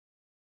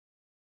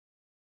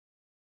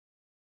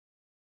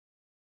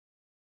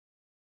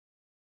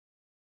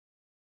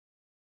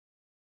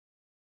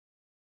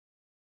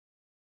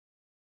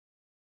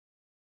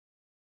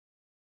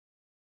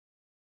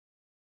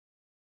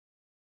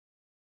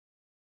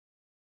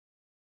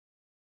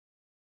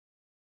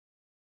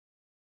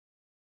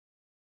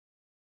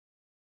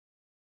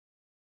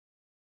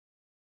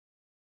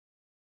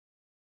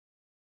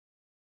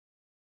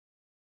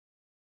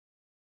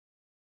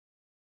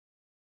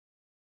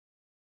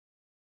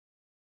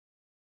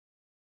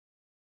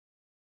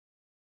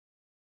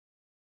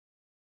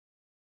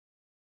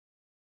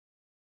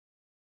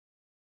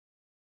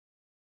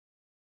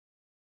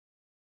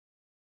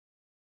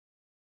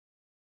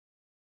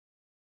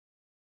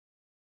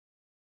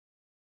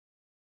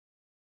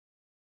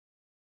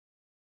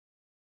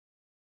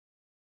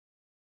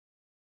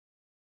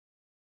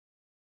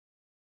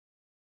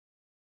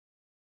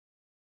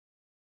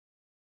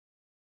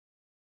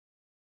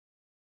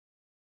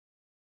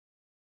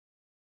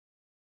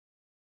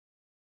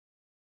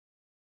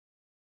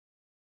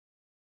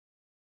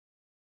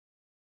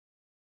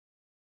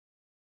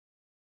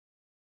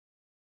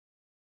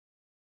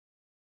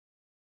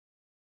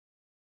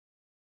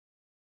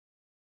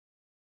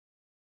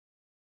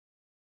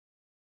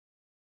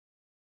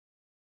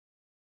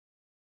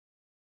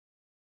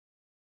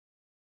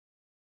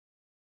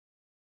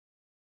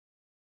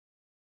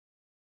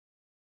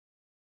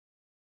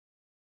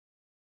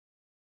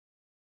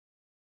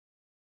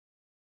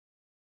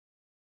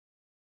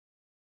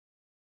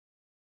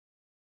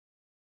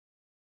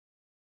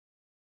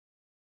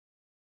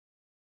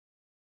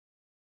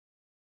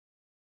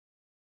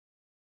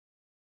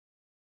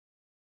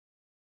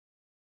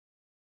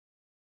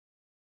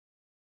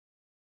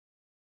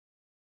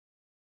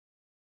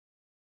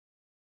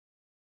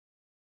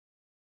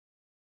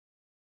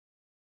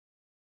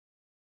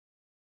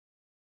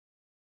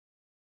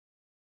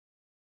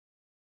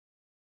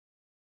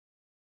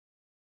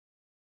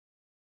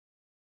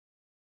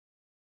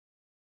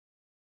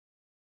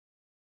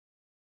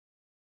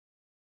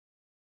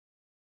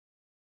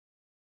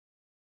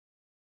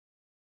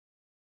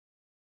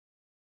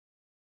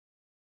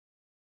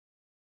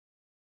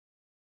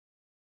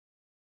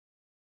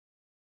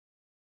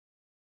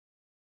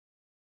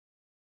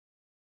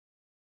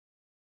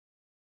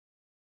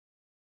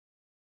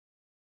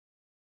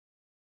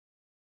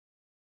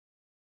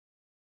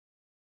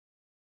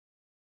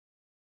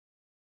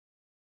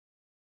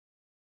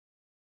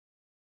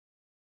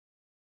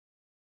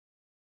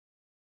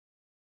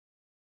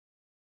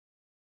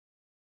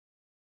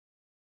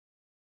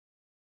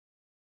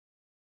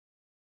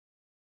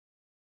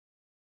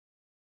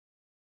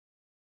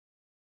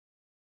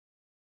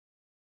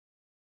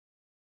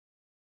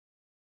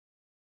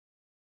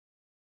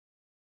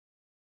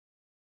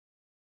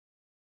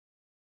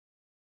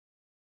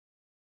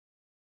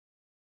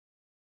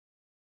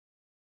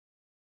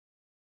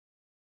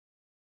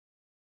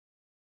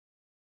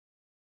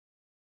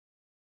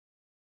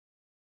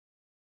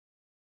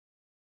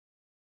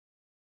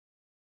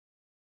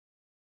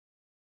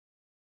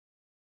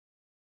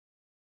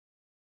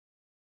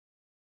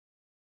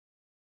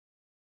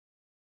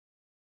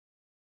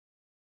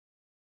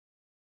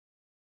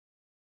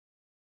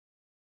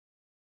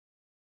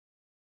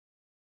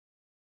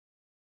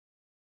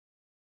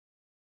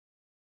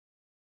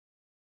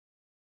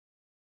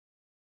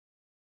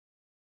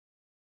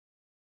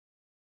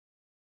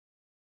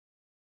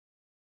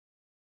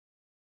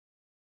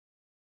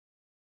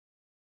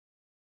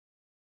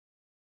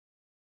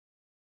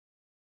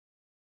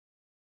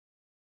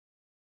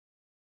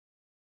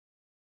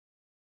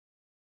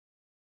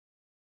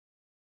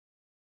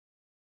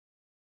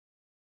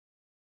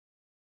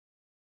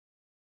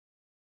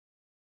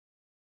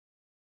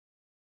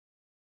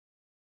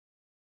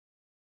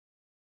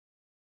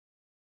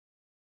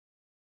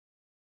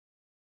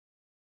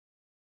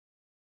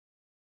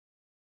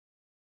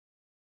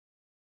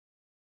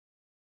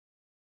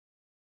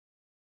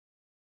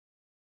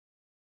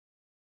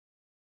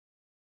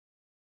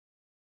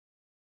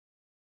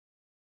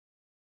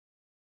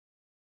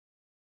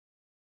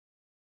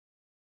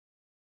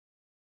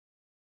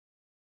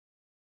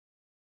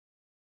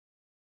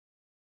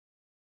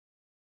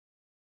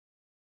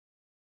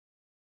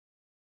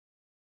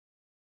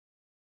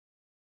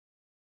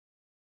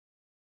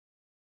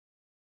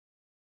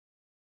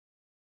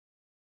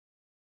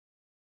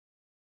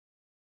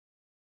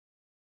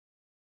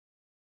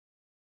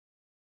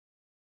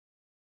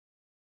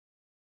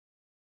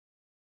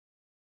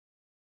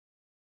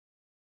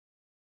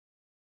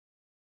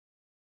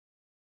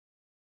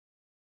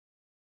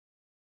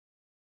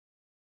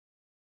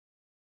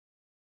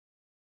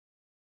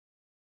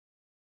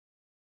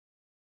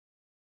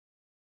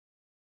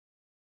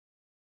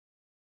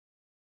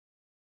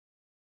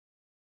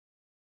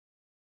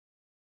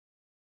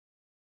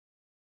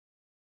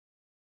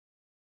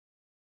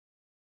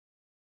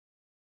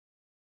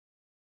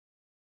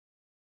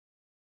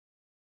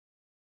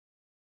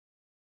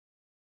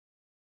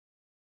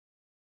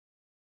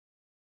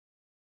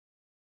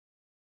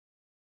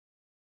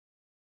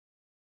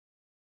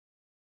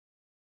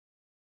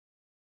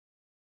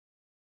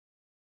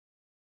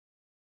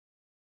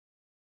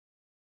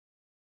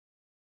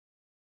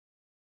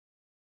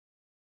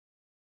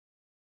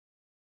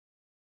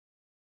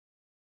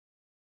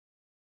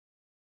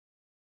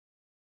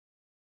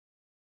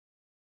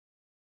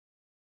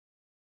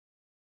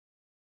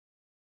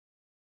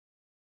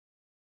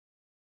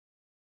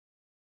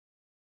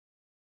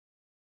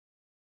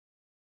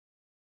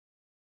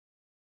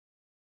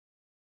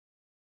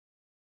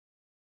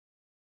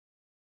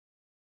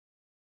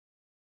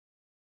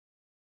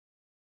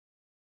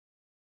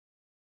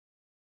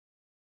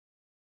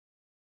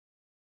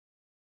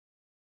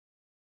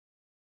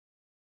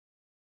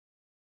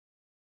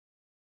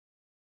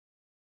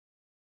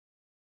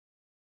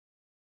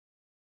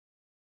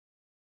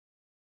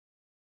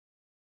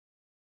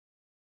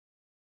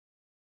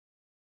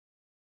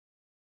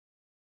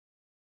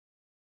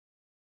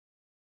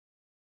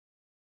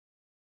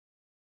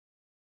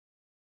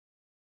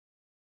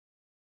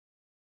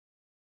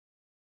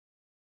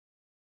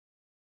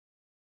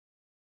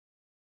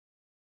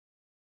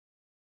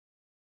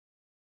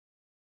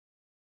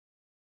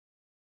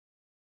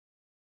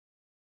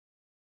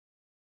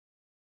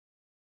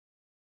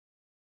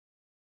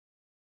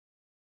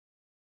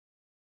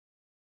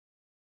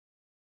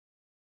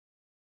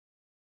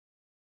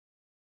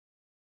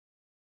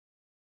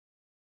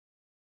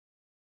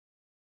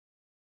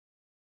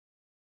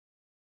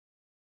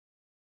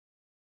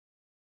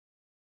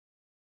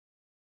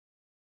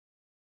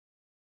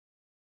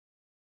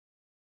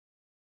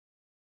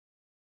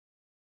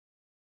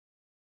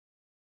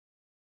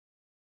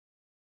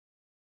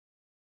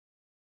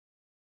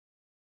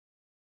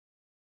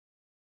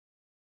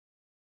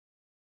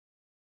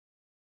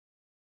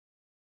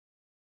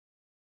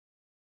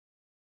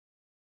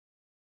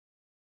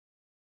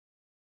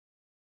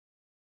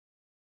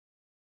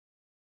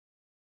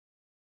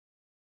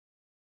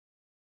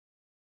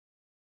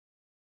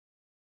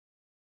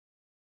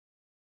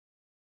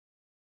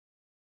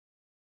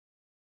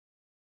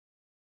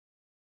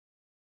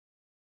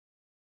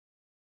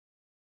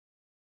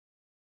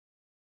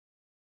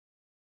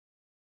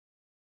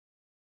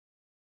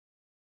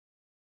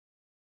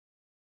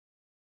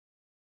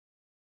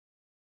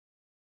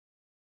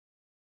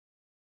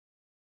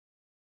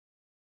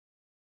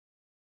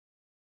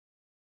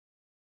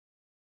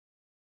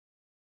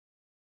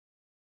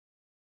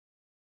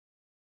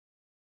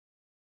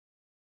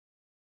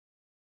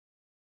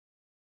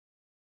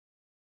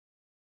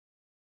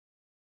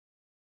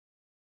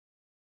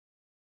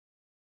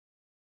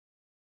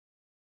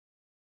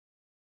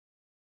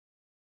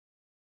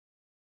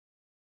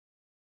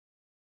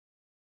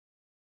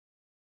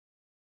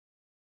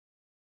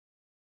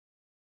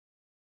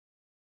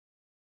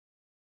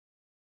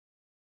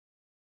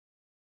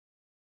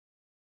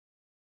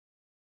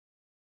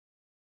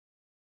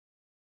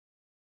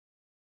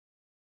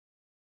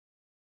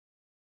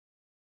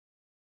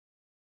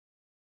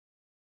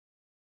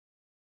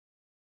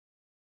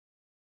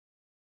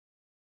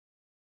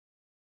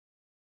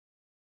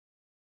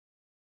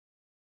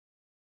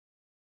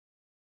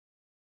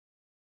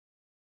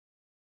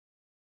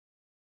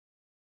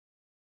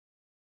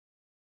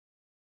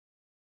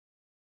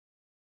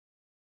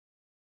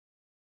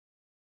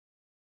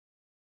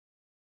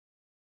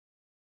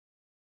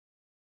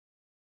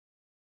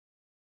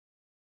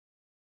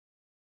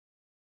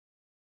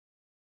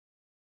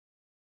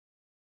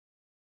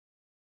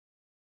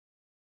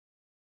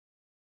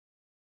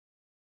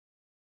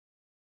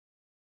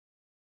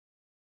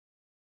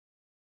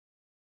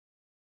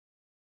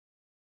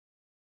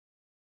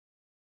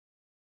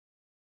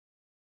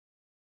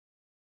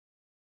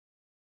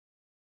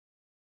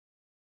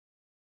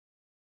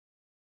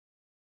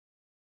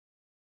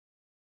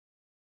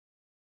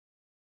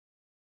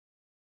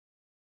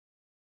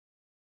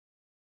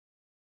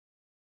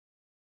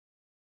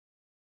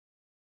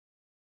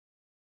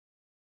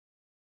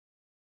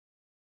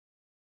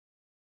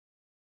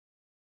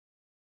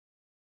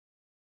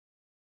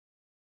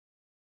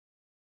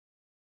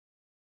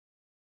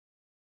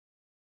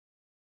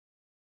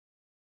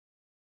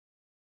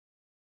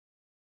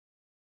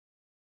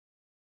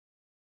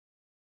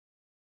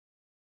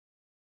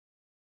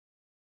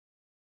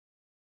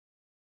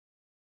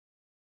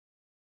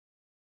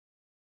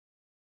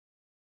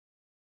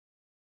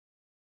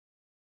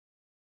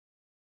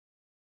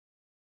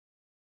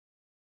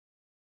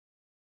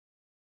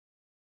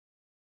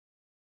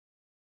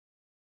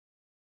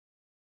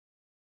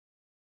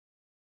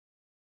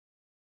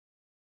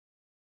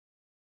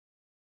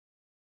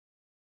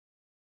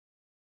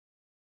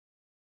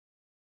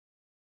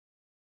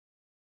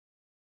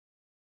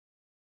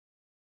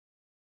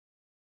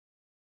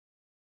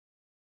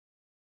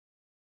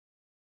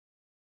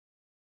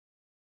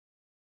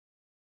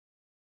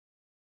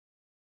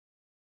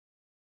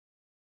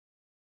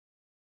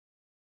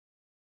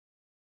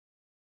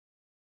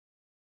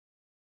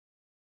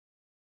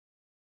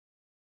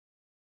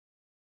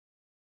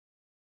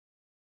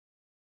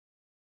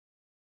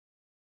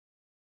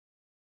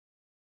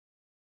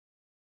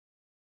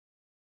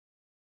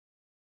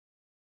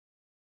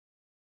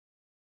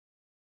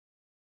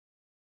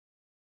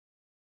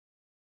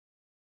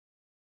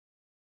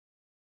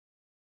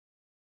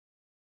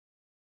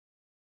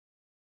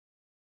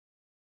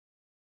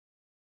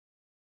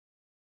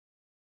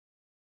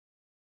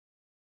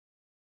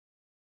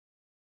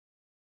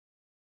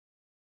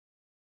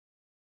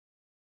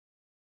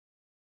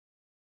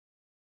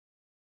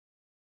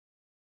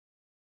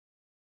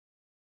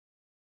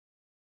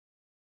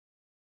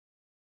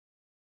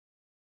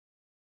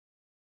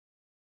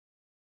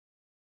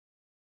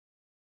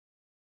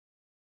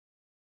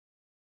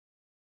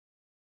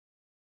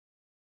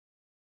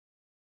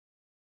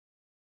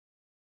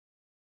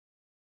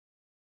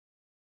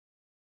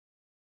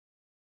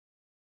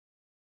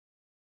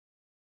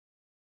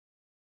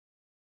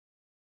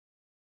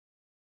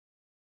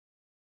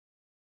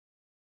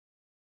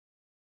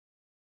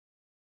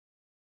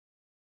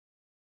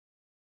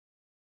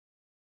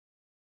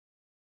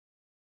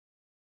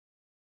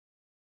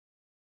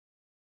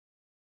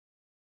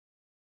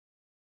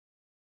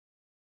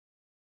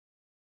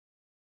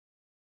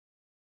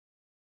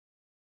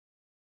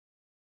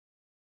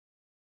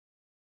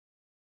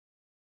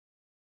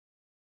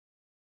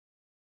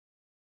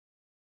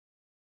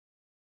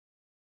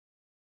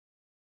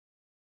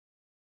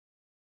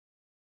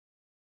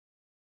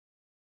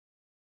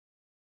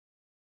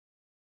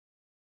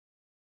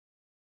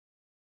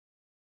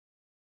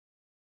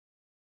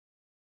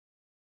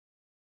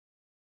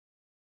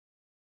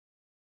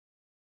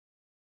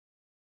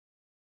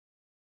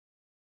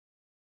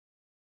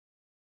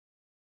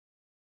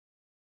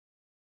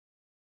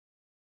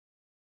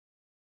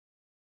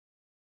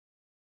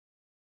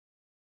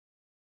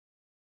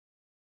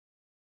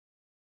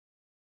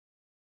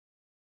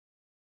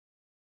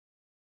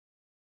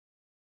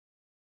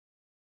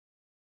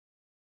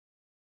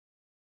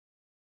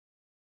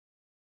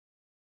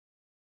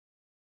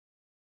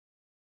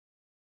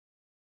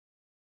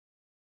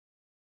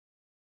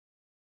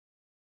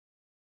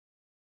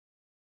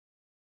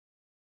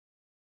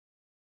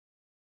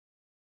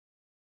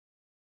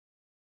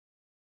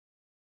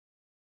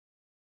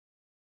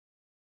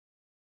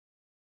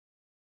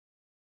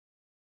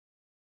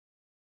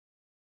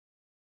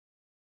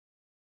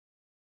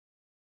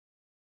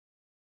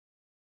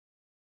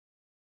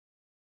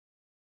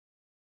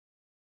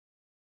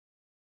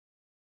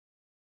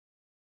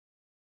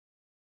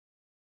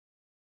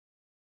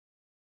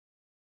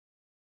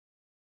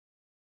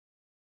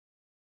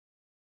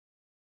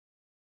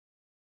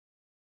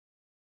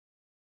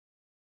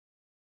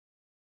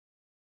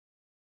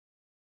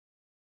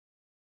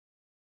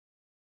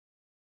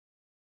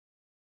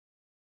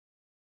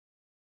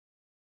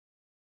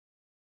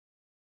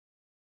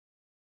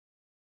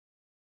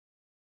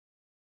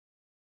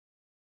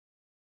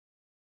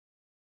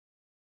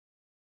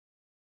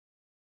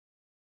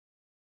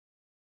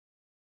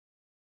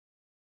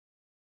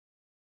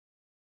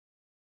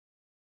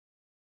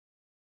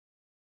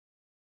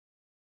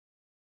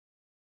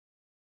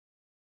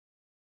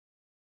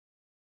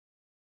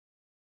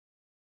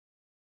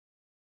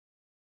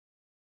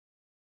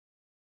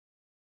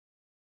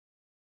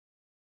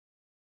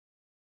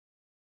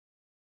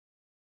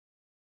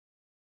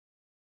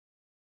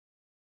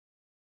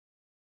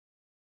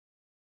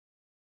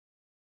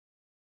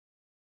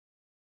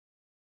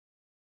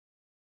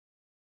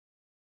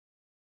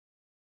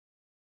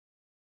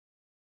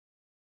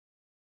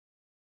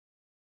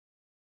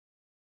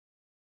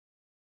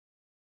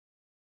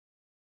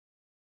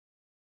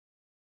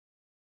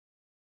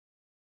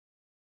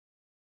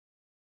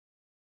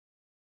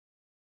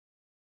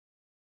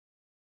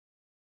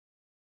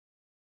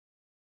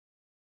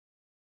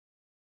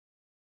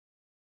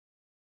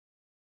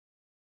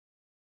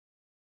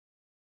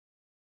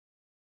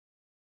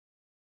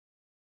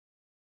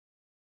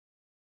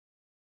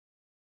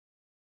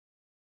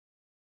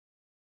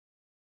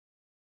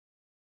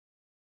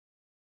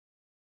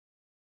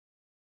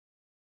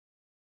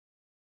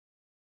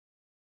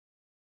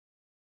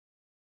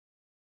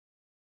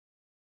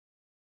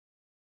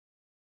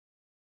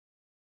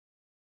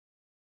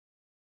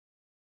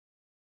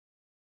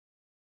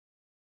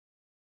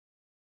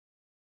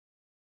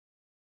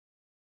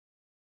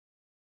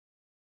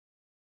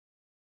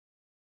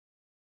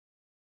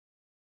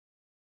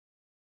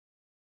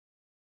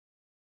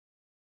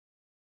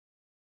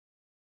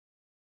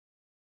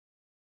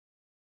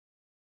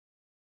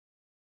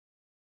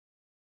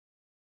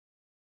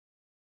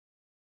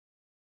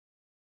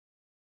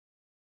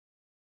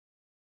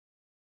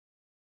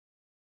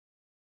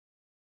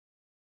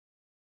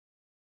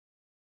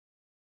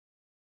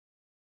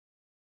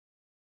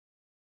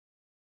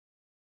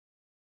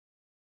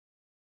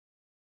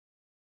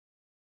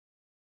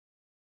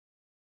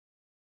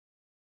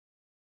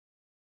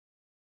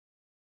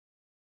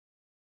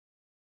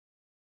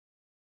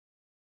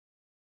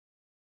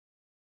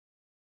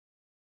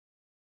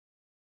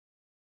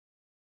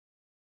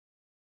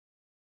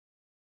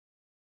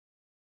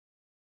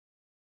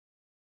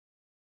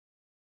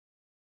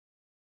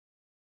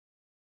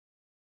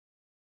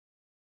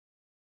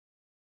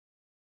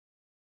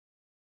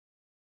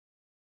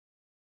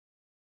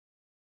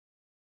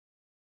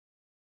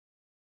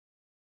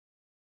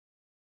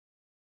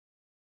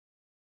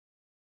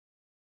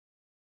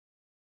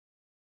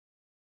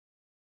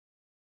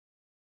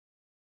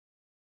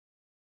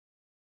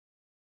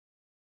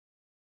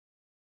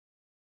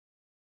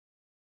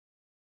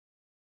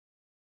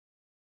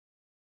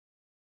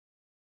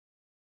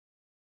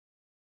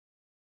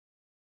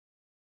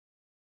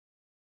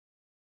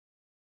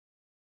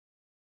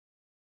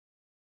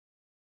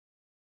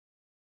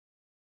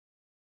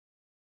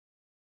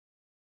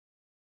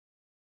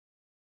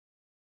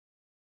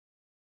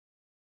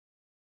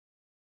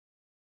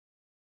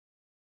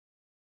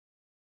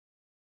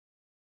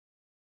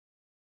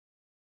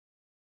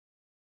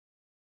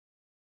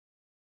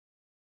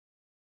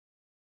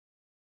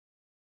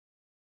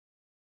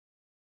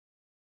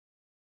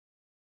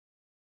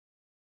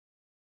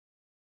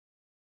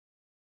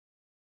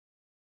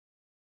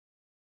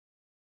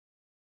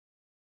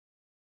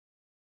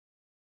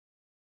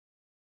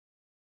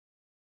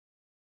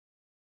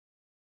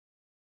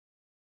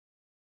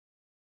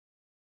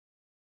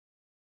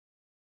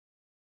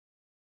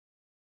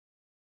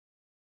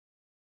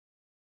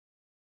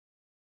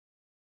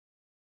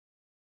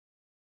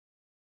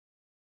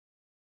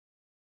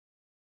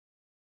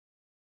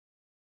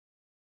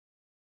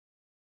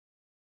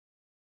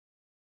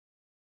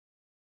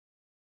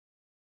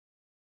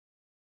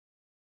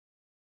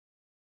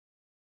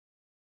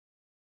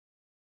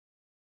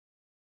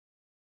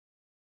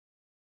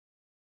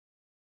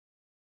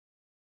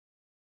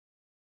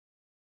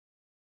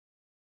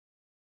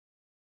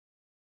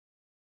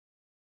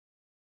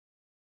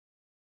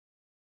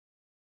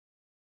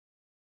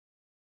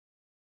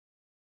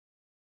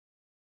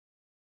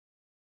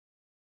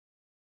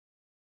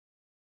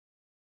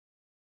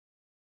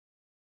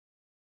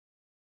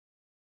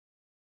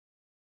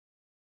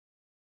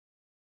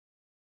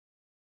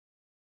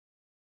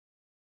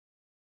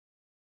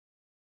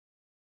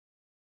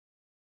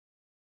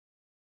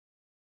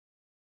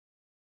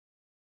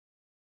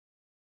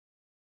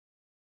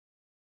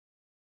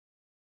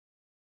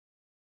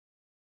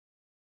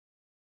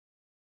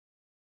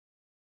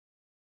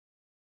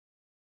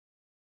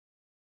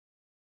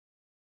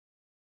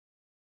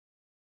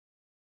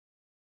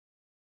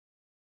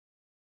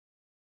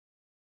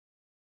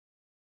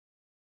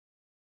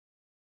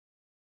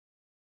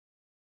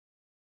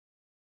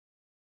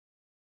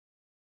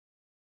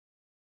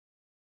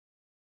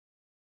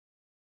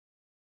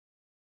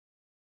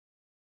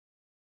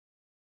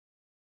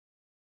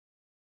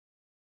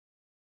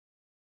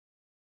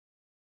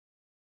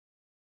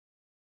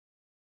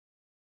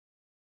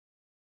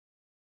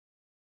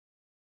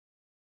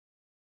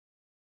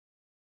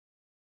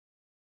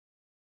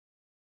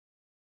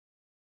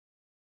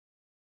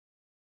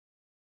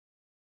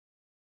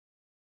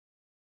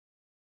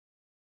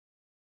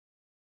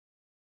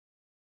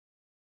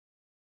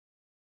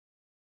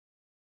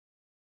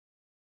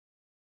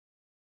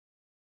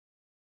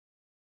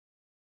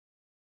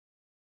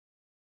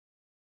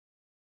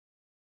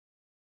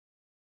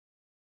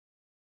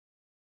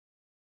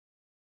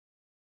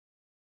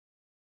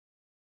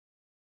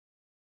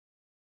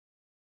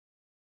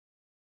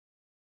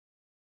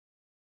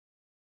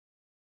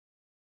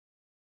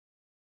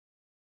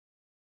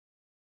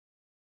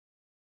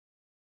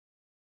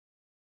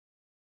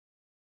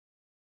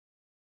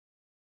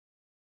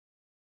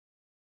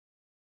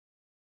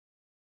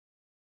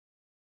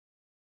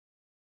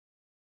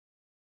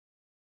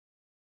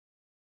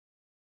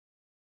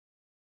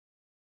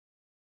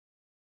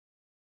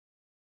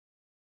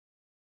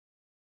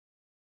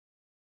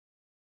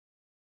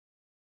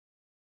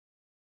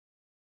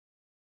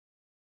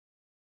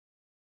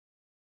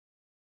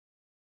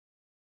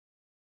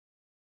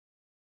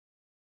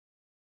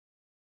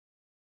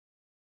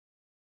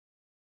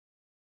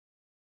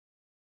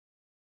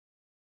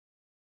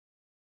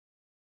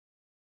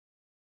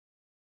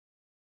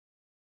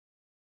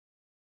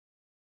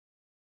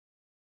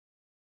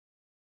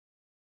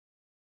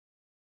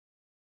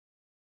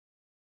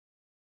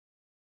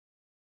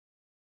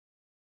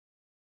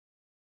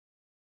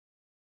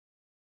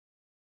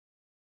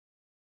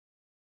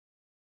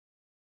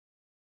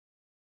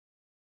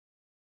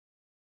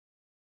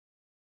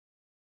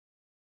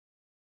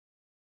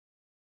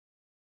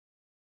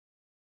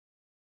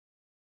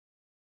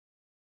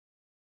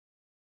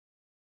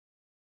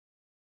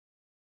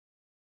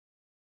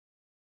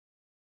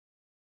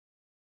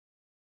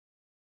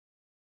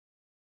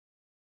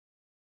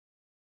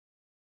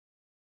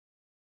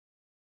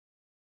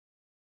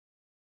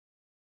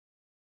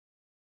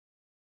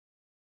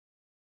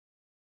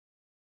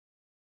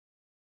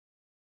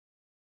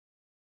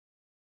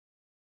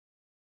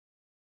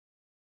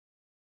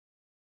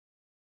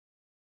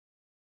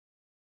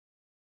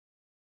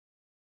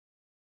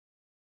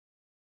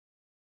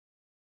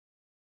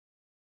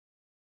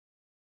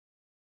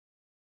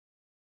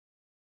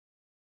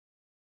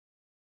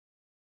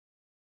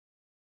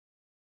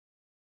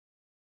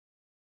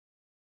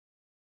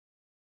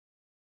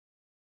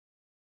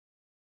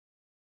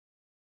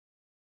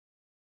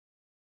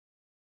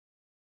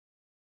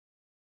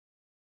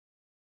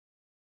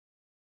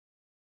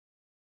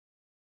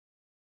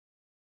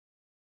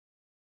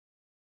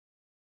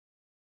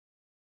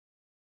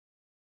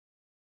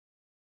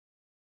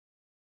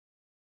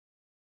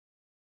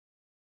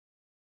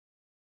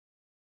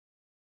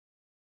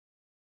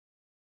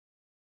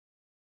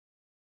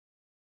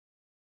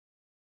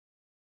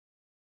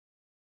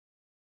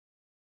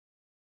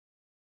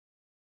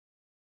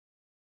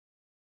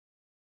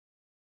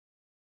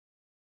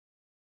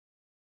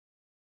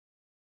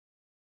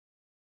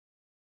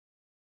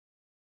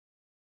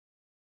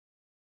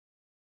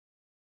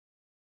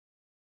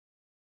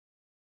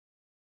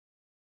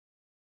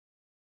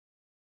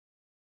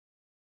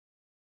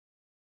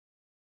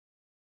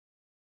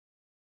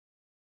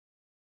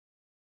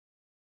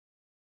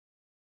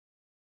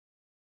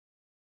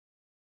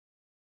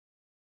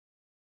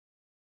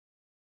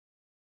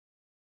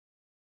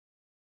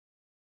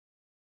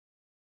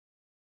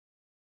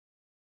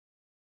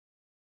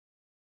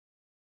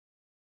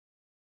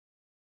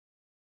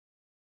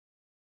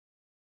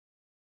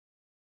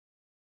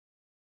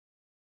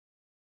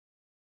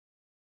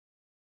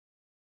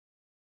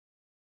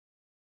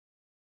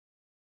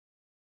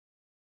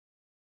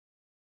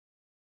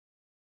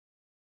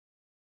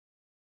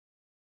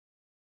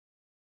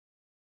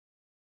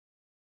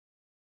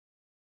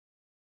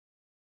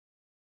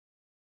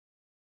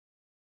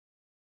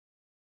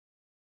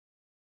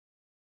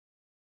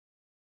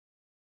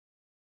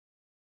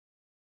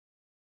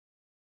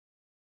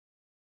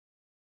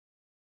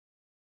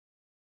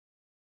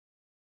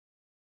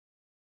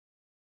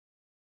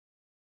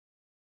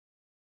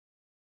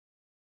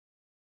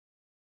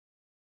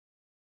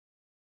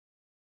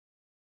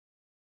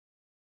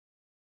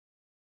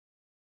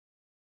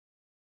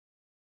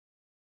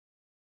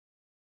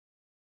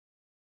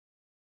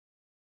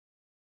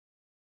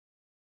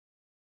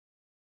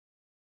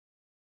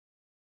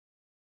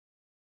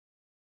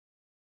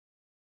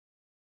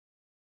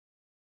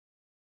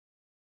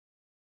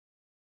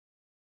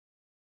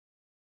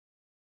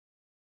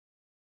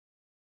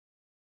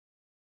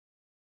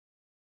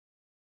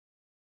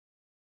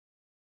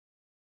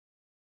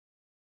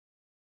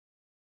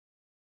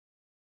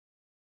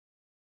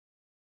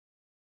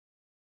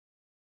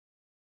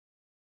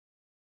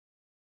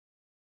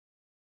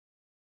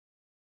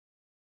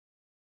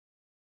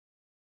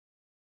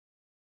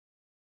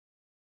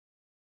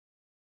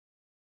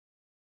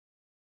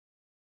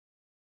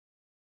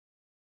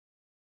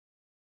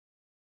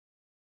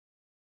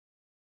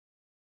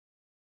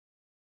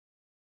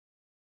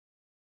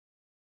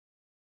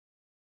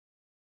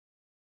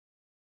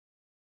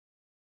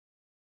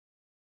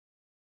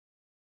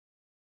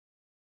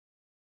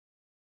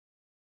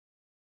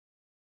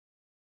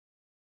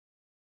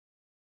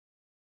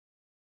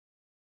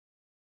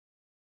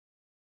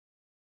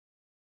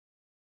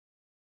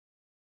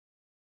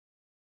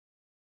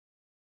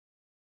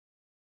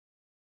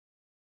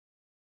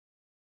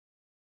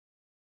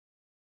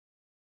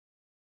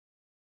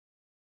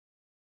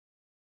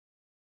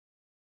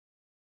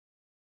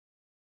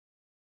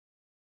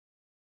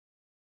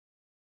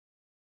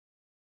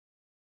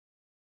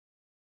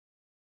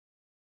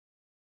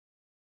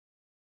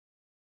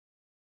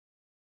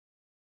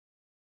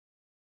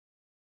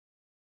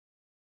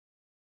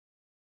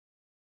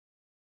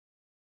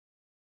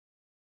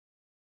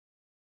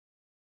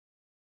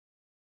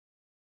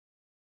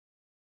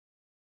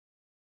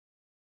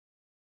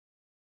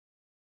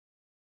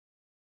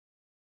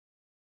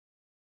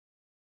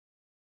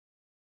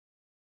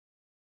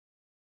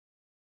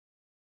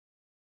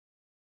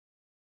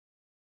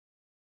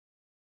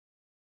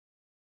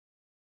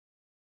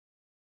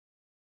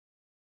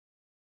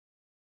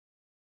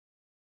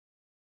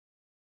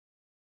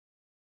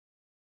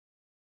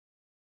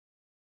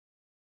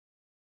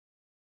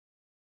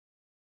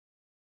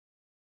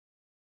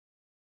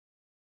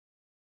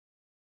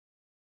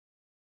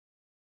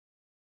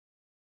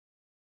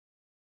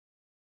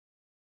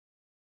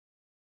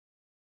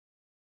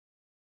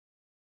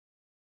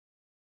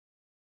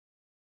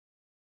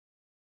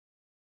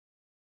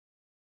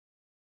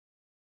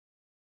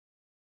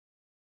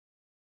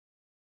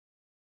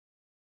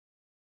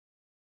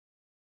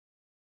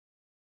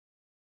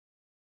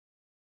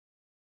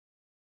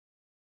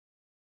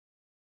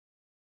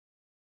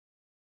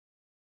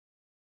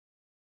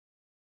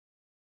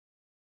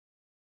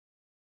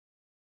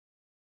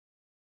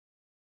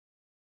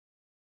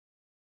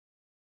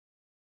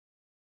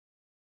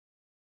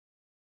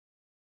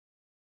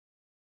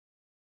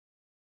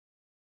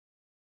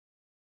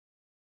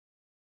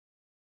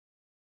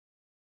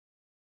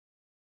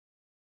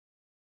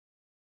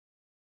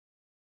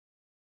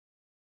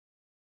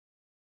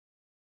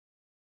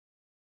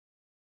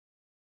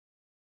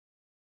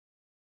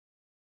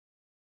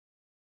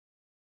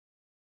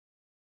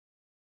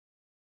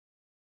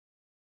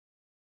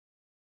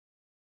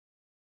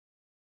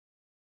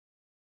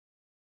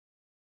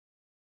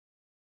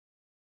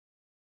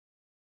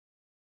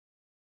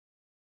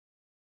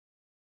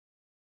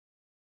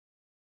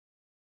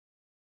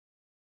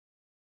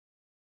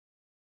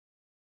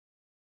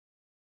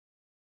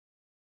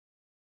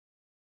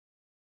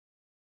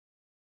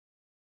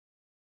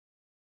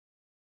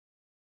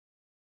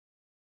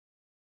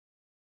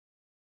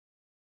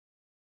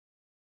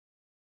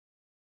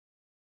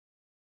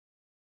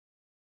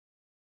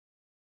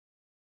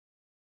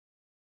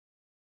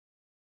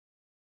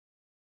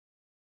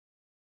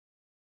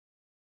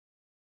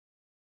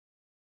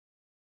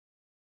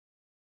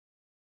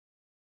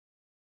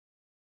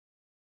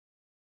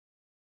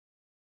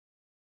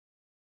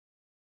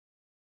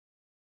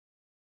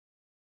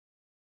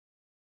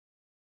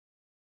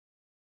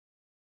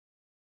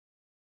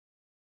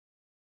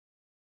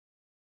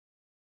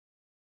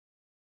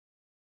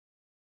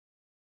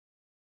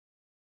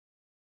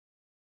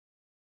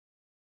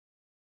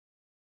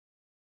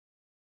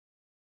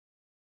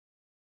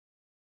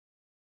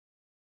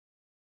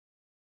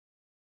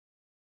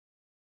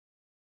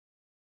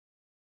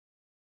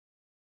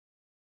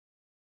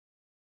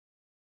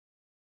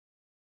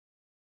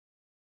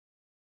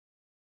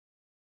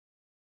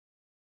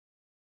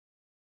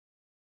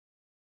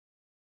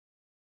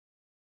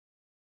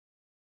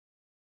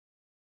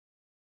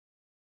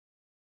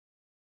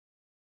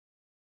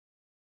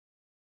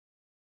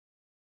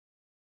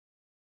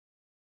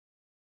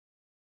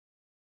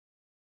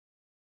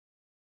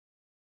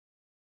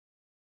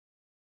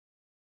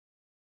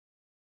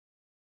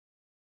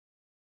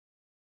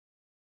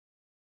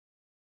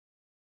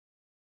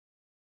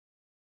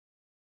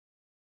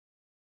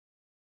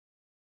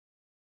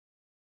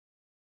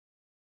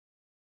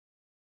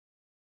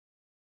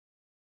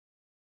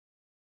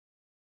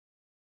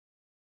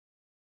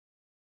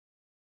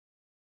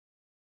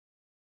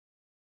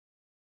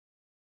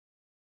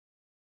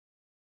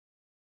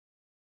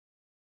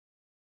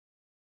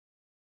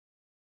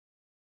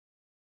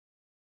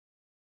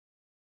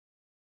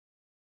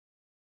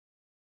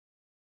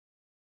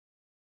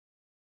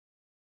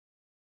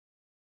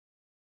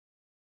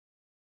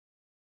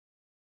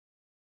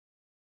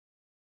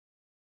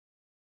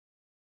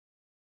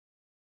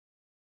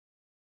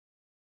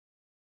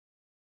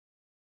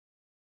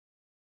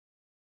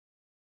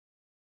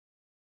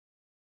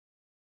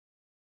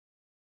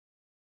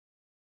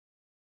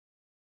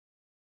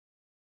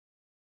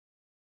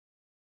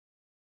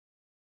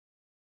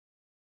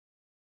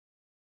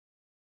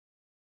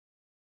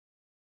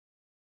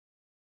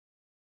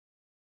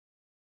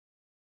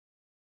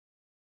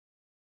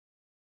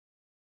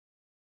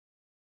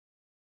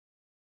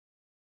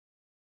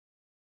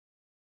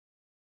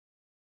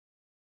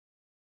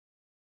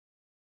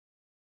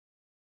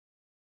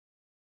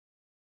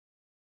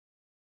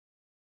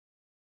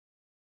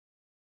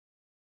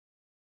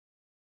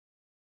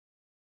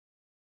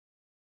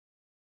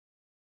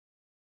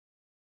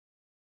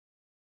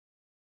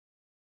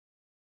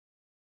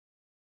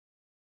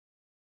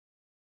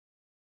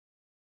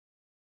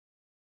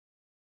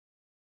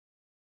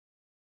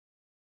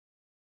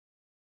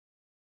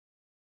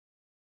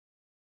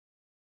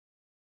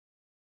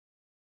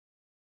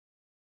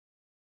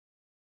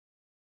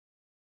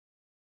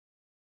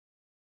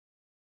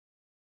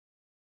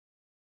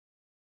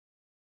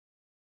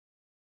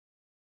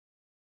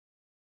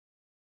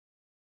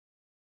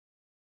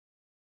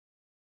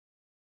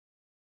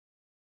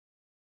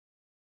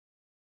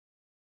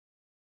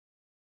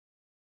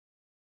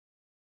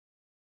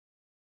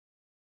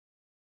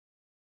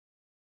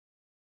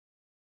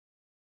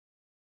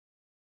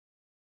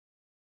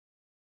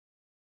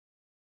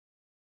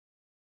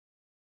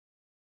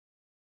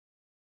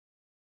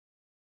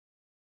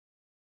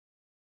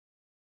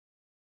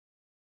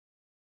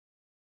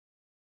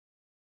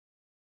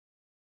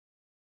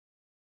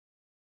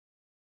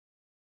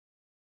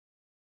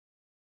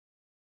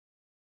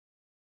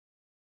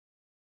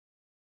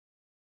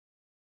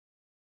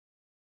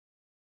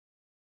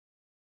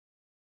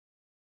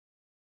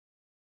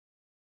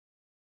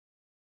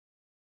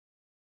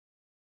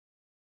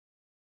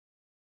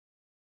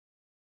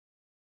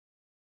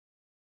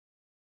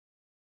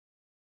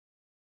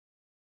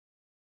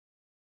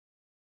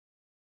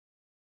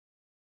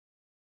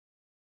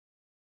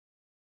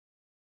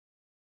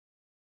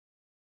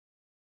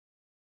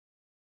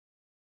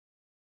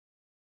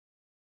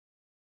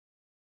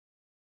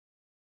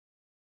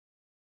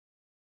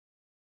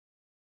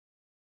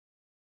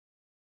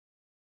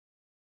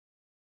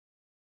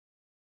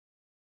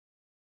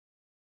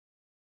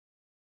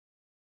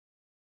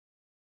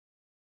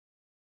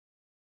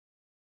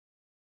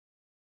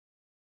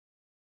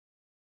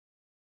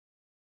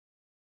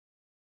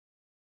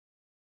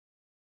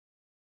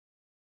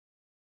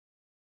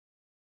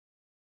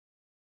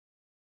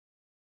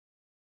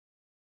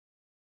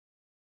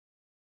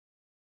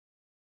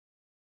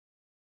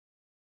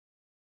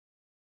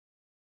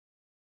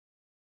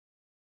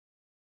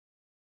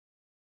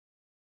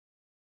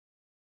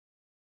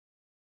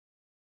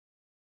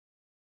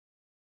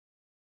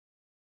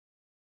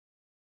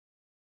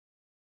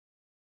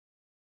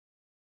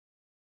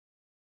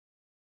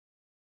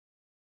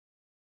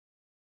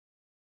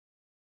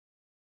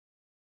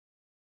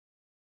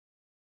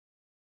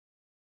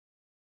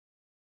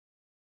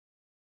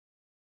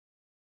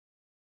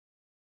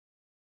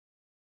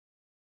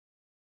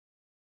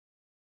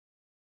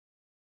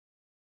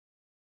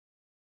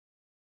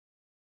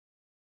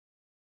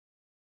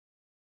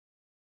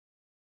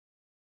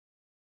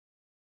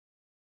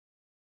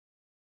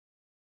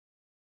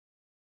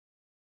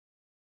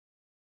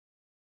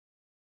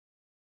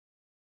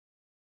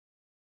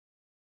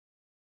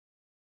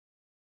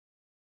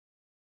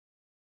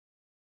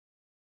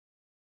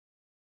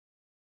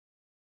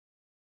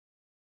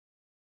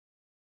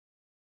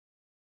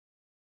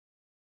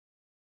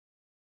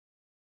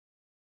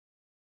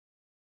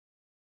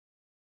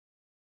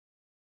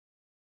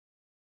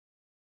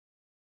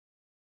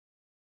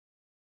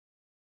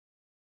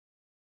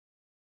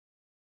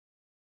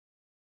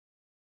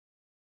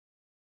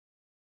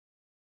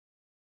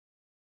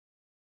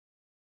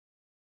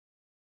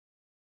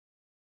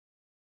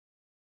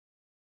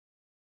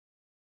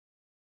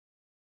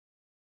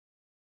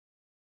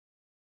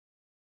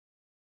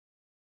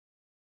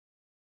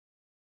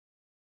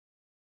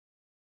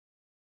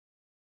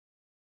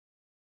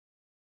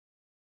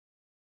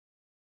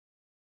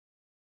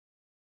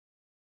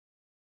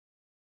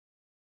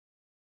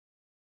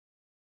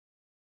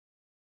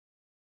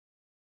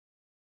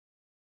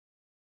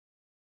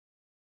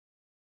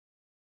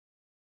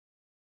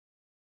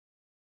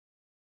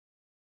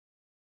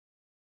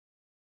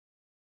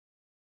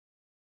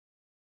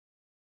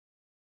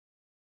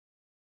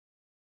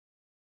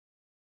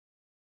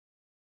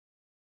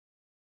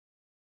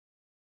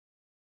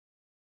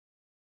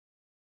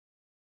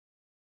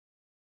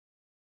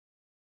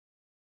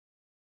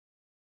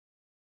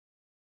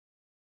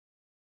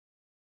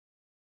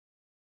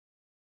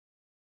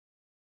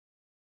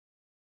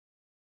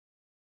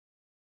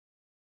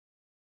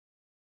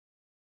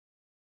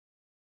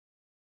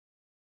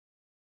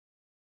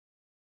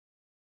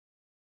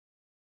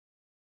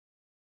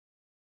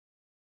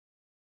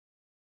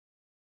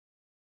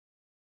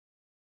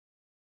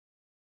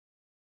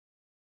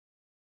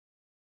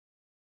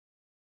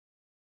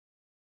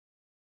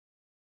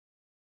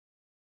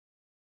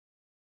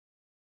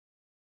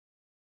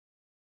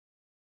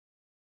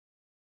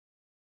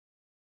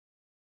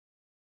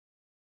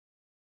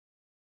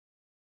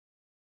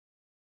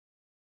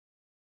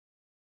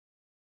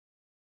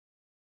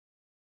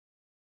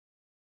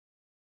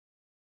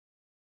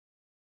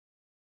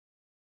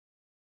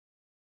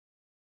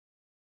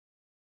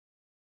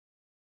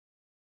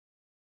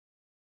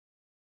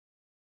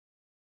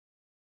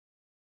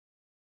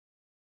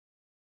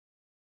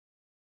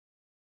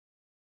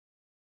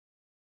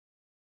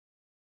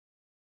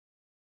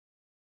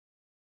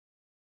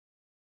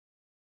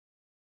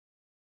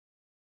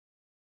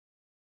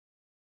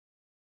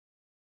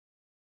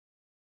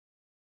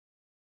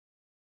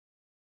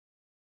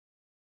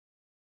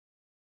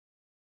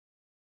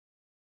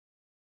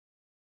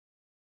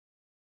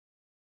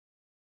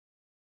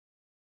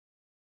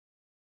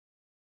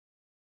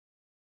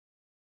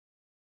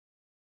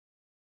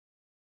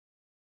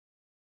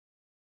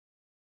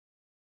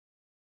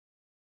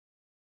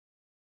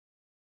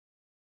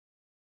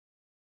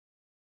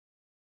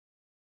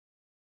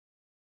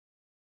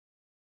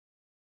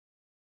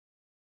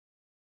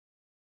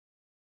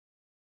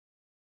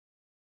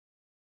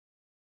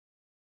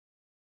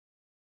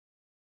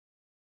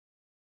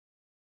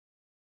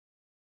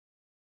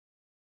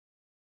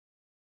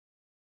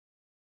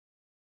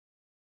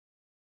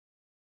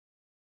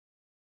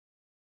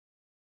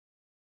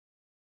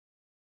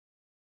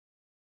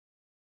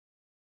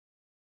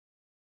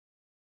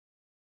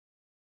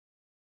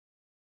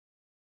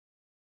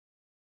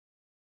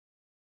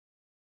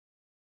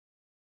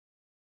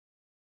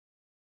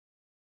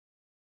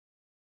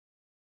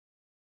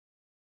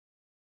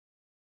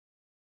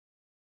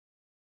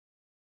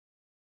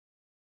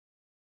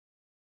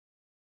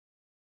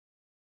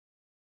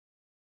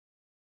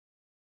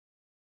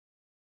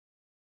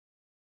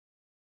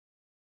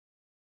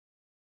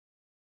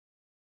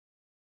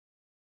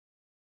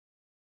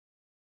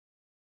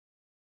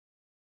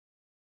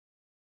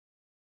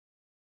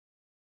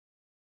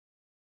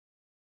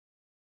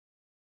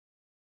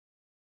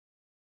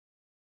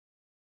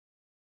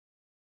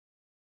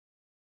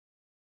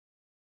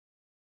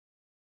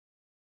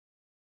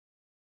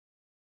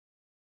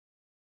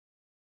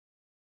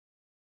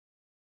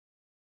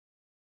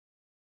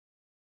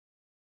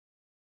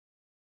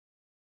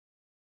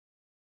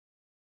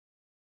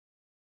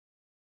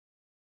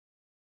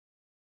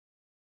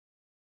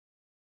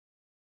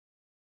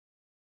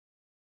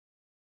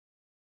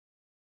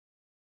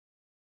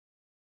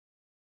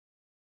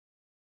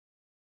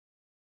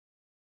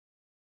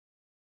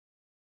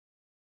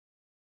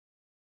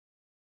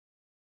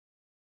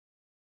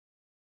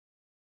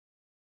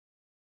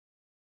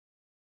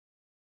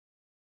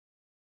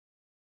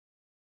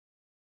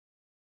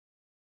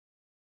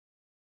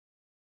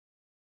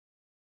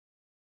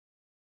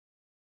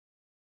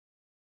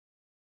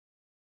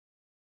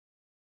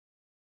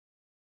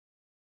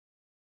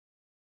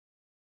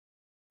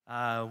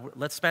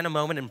Let's spend a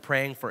moment in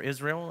praying for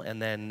Israel, and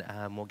then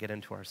we'll get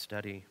into our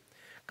study.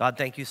 God,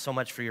 thank you so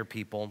much for your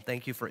people.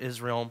 Thank you for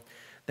Israel.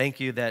 Thank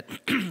you that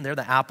they're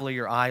the apple of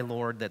your eye,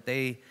 Lord, that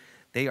they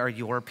are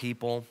your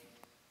people.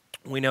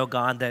 We know,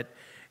 God, that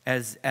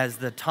as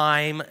the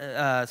time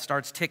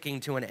starts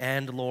ticking to an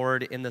end,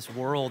 Lord, in this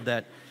world,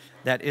 that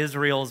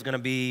Israel is going to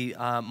be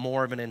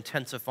more of an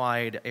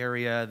intensified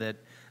area,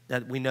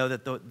 that we know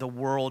that the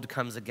world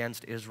comes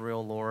against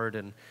Israel, Lord,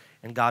 and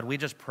God, we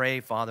just pray,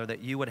 Father,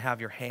 that you would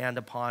have your hand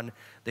upon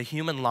the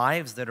human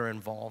lives that are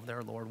involved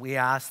there, Lord. We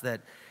ask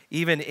that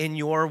even in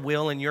your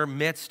will, in your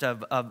midst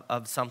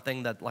of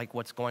something that like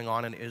what's going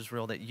on in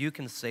Israel, that you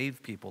can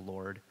save people,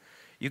 Lord.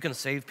 You can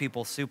save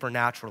people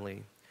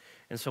supernaturally.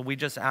 And so we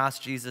just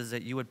ask, Jesus,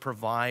 that you would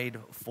provide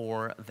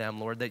for them,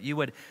 Lord, that you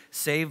would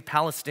save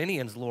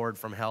Palestinians, Lord,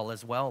 from hell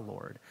as well,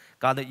 Lord.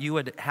 God, that you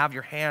would have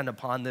your hand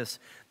upon this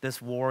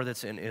war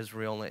that's in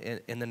Israel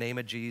in the name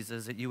of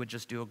Jesus, that you would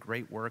just do a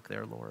great work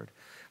there, Lord.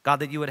 God,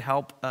 that you would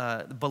help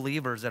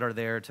believers that are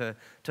there to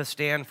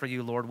stand for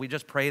you, Lord. We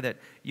just pray that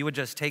you would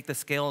just take the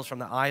scales from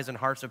the eyes and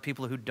hearts of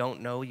people who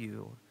don't know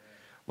you.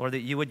 Lord,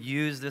 that you would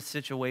use this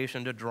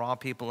situation to draw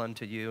people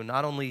unto you,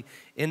 not only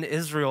in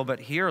Israel, but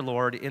here,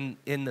 Lord,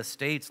 in the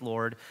States,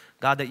 Lord.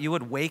 God, that you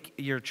would wake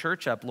your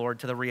church up, Lord,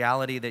 to the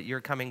reality that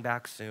you're coming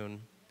back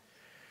soon.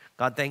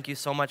 God, thank you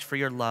so much for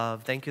your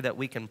love. Thank you that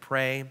we can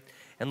pray.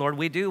 And Lord,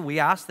 we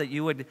ask that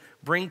you would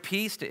bring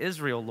peace to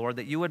Israel, Lord,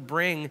 that you would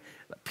bring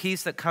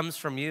peace that comes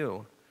from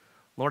you.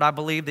 Lord, I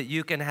believe that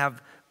you can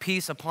have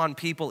peace upon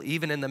people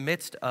even in the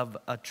midst of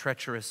a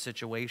treacherous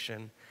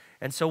situation.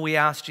 And so we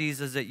ask,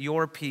 Jesus, that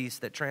your peace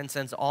that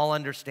transcends all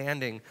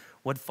understanding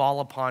would fall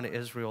upon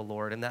Israel,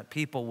 Lord, and that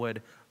people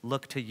would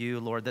look to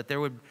you, Lord, that there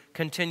would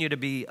continue to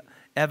be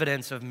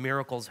evidence of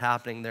miracles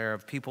happening there,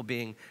 of people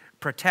being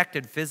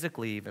protected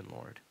physically even,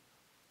 Lord.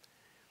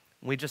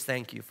 We just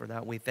thank you for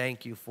that. We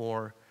thank you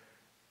for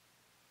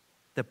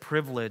the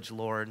privilege,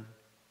 Lord,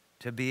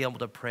 to be able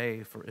to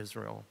pray for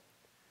Israel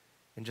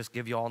and just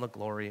give you all the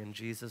glory. In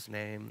Jesus'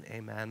 name,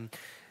 amen.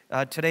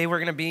 Today we're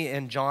going to be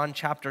in John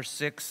chapter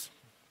 6.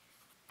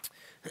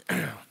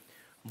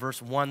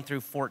 Verse 1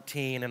 through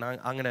 14, and I'm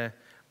going to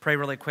pray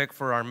really quick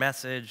for our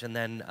message, and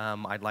then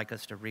I'd like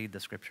us to read the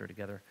scripture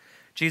together.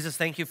 Jesus,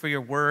 thank you for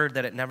your word,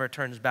 that it never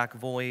turns back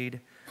void.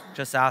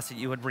 Just ask that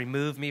you would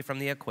remove me from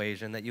the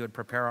equation, that you would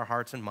prepare our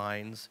hearts and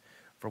minds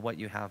for what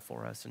you have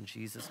for us. In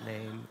Jesus'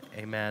 name,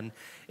 amen.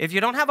 If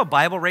you don't have a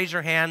Bible, raise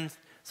your hand.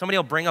 Somebody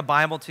will bring a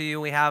Bible to you.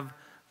 We have,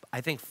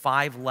 I think,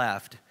 5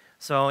 left.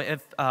 So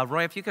if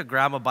Roy, if you could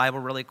grab a Bible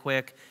really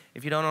quick.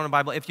 If you don't own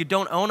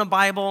a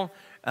Bible,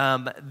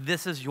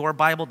 this is your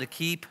Bible to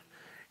keep.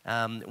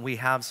 We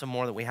have some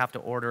more that we have to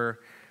order.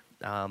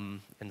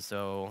 And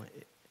so,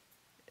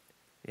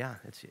 yeah,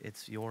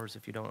 it's yours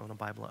if you don't own a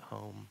Bible at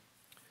home.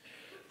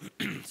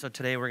 So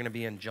today we're going to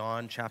be in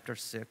John chapter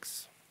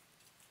 6.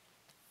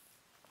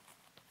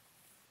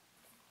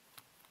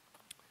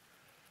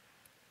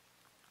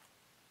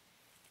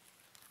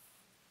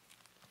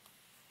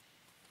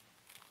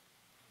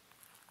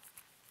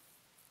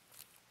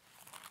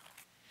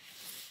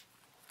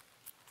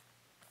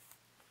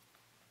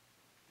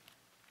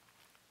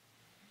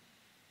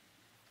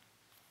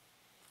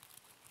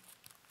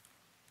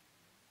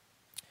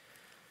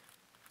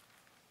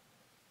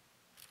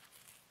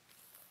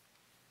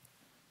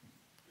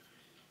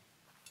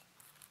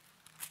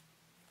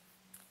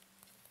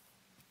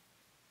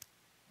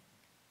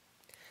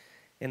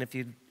 And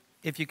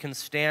if you can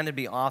stand, it'd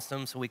be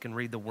awesome so we can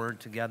read the word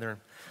together.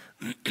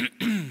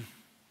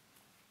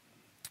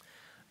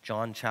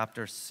 John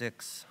chapter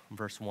 6,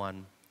 verse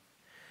 1.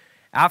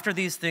 After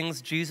these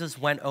things, Jesus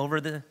went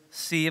over the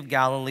Sea of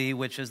Galilee,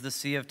 which is the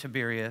Sea of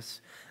Tiberias.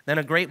 Then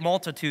a great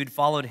multitude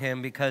followed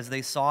him because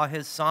they saw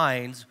his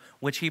signs,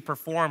 which he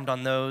performed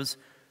on those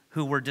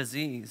who were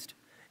diseased.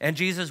 And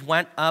Jesus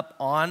went up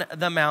on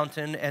the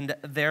mountain, and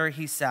there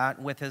he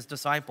sat with his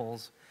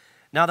disciples.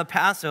 Now the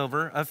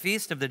Passover, a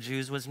feast of the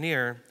Jews, was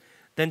near.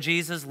 Then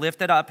Jesus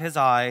lifted up his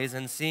eyes,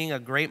 and seeing a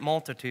great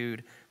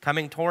multitude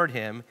coming toward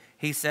him,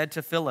 he said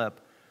to Philip,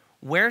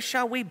 "Where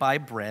shall we buy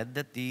bread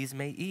that these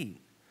may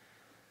eat?"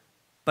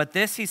 But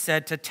this he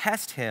said to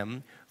test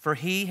him, for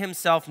he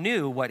himself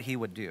knew what he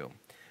would do.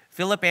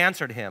 Philip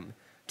answered him,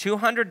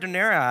 200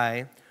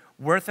 denarii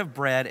worth of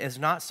bread is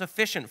not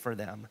sufficient for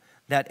them,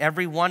 that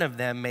every one of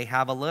them may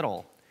have a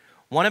little.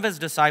 One of his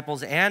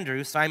disciples,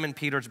 Andrew, Simon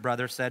Peter's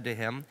brother, said to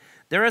him,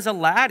 "There is a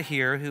lad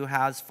here who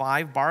has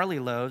 5 barley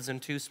loaves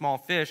and 2 small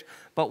fish,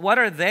 but what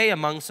are they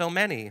among so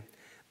many?"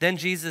 Then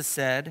Jesus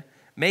said,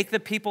 "Make the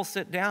people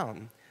sit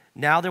down."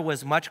 Now there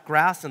was much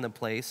grass in the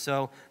place,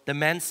 so the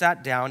men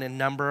sat down in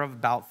number of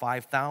about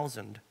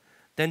 5,000.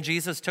 Then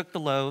Jesus took the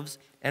loaves,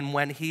 and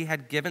when he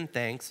had given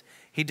thanks,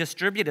 he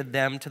distributed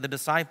them to the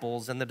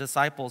disciples, and the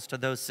disciples to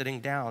those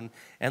sitting down,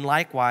 and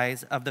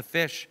likewise of the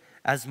fish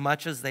as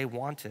much as they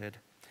wanted.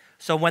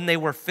 So when they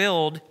were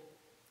filled,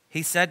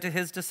 he said to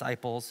his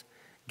disciples,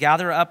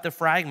 "Gather up the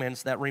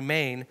fragments that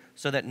remain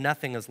so that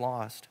nothing is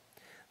lost."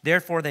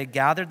 Therefore they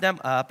gathered them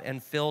up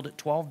and filled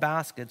 12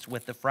 baskets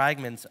with the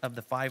fragments of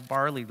the 5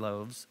 barley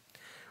loaves,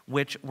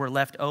 which were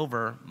left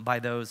over by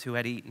those who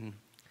had eaten.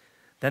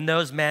 Then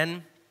those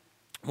men,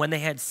 when they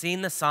had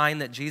seen the sign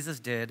that Jesus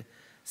did,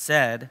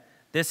 said,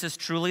 "This is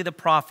truly the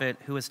prophet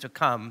who is to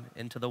come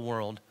into the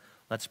world."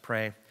 Let's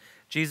pray.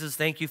 Jesus,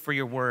 thank you for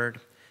your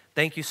word.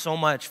 Thank you so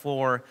much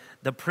for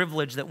the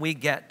privilege that we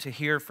get to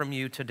hear from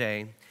you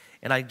today.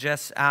 And I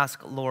just ask,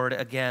 Lord,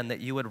 again, that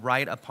you would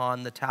write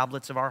upon the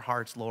tablets of our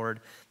hearts, Lord,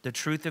 the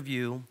truth of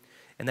you,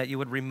 and that you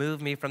would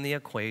remove me from the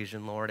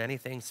equation, Lord.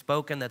 Anything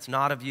spoken that's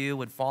not of you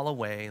would fall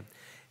away.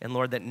 And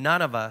Lord, that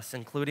none of us,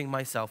 including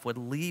myself, would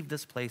leave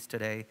this place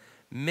today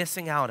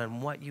missing out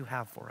on what you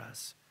have for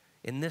us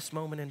in this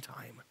moment in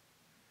time.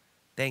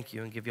 Thank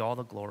you and give you all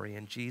the glory.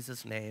 In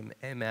Jesus' name,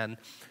 amen.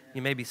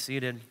 You may be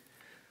seated.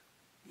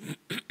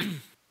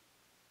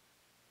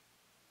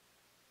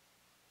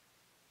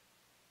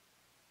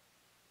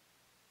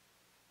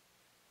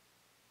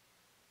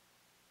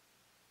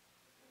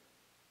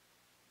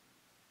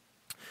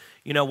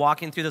 You know,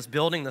 walking through this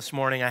building this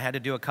morning, I had to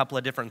do a couple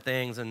of different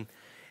things, and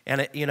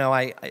you know,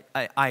 I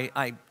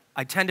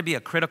tend to be a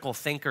critical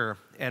thinker,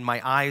 and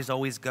my eyes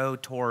always go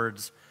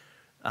towards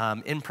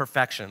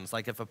imperfections.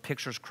 Like if a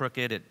picture's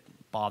crooked, it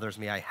bothers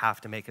me. I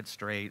have to make it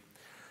straight.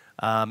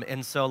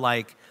 And so,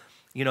 like,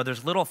 you know,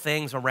 there's little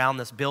things around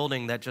this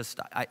building that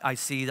just I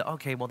see that,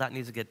 okay, well, that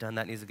needs to get done.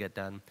 That needs to get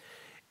done.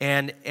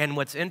 And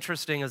what's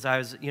interesting is I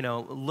was, you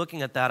know,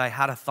 looking at that, I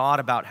had a thought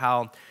about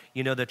how,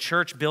 you know, the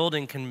church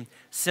building can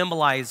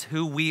symbolize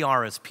who we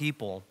are as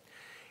people.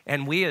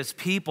 And we as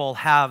people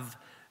have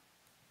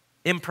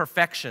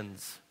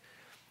imperfections.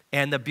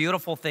 And the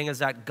beautiful thing is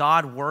that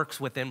God works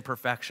with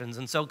imperfections.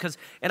 And so,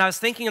 and I was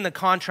thinking in the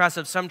contrast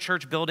of some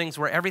church buildings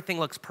where everything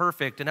looks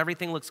perfect and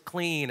everything looks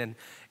clean and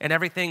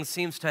everything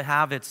seems to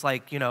have its,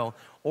 like, you know,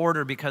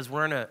 order, because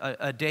we're in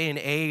a day and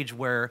age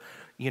where,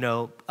 you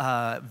know,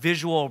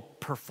 visual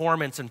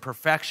performance and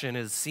perfection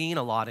is seen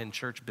a lot in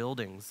church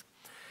buildings.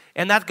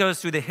 And that goes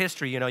through the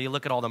history. You know, you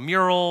look at all the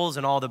murals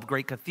and all the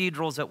great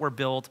cathedrals that were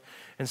built.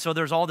 And so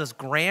there's all this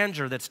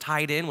grandeur that's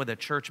tied in with a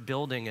church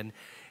building.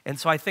 And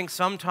so I think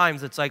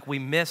sometimes it's like we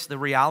miss the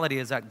reality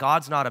is that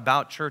God's not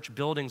about church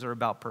buildings or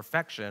about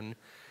perfection.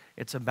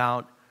 It's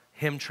about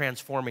him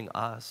transforming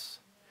us.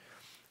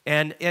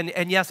 And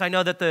yes, I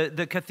know that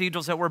the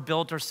cathedrals that were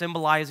built are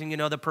symbolizing, you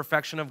know, the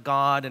perfection of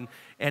God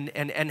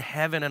and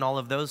heaven and all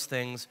of those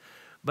things.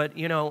 But,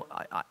 you know,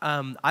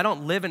 I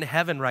don't live in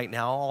heaven right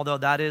now, although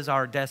that is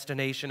our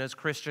destination as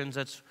Christians.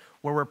 That's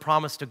where we're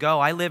promised to go.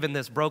 I live in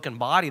this broken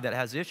body that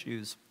has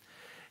issues.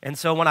 And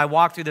so when I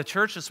walked through the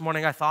church this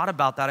morning, I thought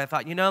about that. I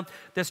thought, you know,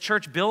 this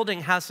church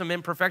building has some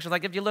imperfections.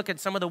 Like if you look at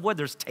some of the wood,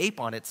 there's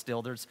tape on it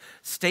still. There's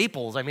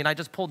staples. I mean, I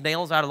just pulled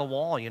nails out of the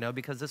wall, you know,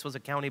 because this was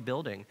a county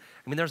building.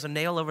 I mean, there's a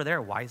nail over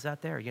there. Why is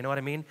that there? You know what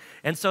I mean?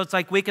 And so it's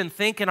like we can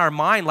think in our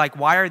mind, like,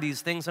 why are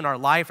these things in our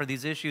life or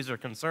these issues or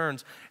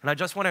concerns? And I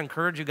just want to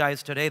encourage you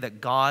guys today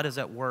that God is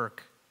at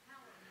work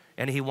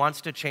and he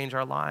wants to change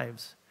our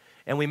lives.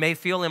 And we may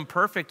feel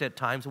imperfect at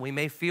times, and we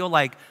may feel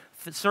like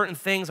certain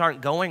things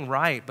aren't going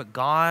right, but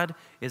God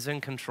is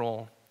in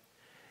control,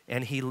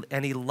 and he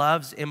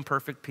loves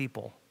imperfect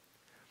people.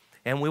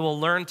 And we will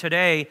learn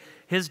today,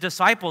 his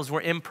disciples were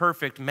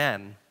imperfect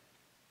men,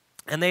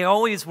 and they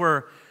always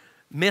were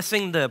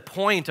missing the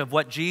point of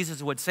what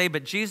Jesus would say,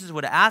 but Jesus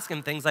would ask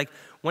him things like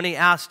when he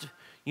asked,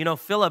 you know,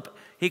 Philip,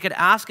 he could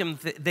ask him,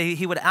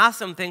 he would ask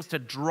them things to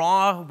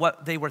draw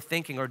what they were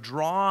thinking or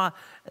draw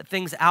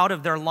things out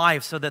of their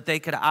life so that they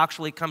could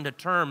actually come to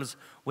terms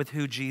with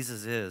who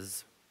Jesus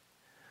is.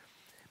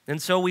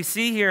 And so we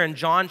see here in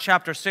John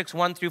chapter 6,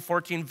 1 through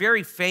 14,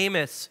 very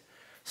famous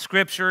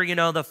scripture, you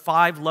know, the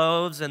 5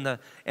 loaves and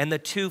the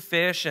 2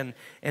 fish.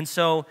 And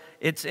so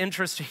it's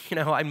interesting, you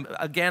know,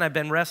 I've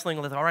been wrestling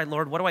with, all right,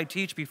 Lord, what do I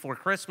teach before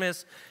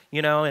Christmas?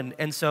 You know,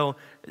 and so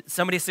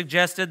somebody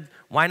suggested,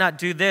 why not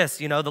do this,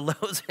 you know, the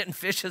loaves and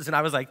fishes? And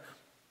I was like,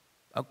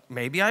 oh,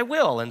 maybe I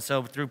will. And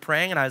so through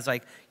praying, and I was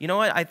like, you know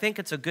what, I think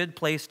it's a good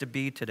place to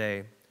be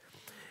today.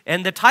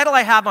 And the title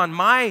I have on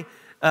my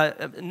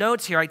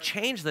notes here, I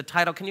changed the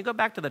title. Can you go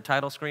back to the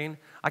title screen?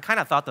 I kind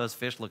of thought those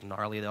fish looked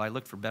gnarly, though. I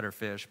looked for better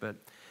fish. But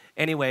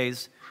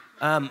anyways,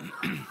 that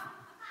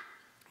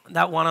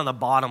one on the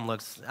bottom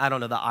looks, I don't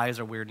know, the eyes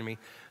are weird to me.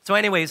 So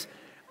anyways,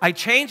 I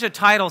changed the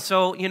title.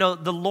 So, you know,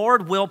 the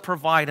Lord will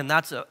provide, and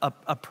that's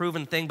a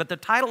proven thing. But the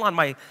title on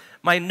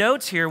my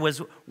notes here was,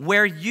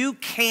 Where You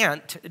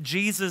Can't,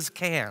 Jesus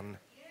Can.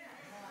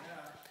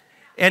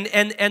 And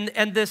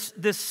this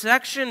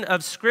section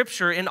of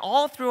Scripture, and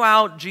all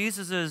throughout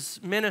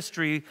Jesus'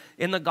 ministry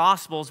in the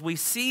Gospels, we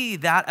see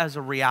that as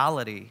a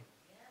reality.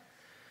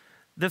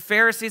 The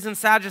Pharisees and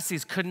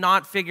Sadducees could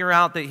not figure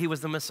out that he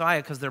was the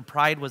Messiah because their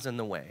pride was in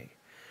the way.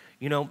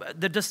 You know,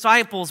 the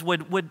disciples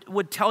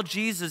would tell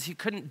Jesus he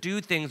couldn't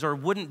do things or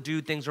wouldn't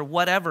do things or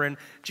whatever, and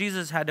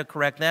Jesus had to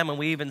correct them, and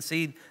we even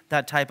see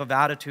that type of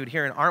attitude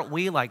here. And aren't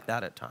we like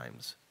that at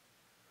times?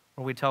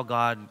 Where we tell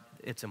God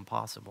it's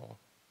impossible.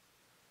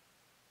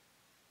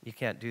 You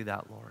can't do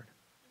that, Lord.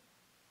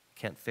 You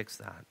can't fix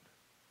that.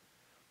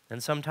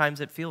 And sometimes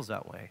it feels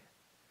that way.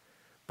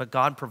 But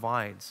God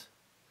provides,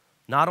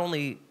 not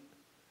only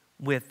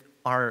with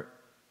our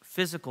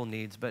physical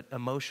needs, but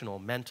emotional,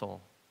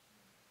 mental.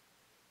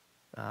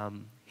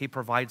 He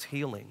provides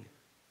healing.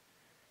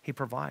 He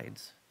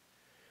provides.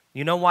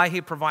 You know why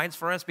he provides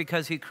for us?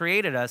 Because he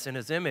created us in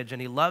his image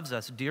and he loves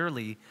us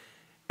dearly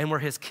and we're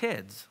his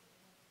kids.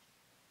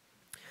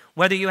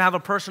 Whether you have a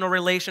personal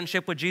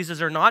relationship with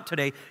Jesus or not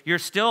today, you're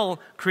still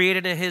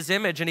created in his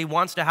image and he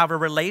wants to have a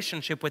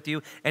relationship with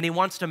you and he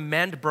wants to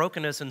mend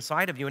brokenness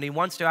inside of you and he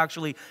wants to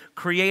actually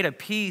create a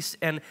peace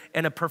and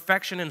a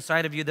perfection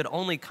inside of you that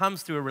only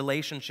comes through a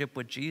relationship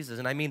with Jesus.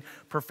 And I mean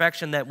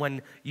perfection that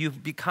when you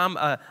become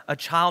a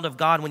child of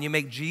God, when you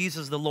make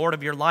Jesus the Lord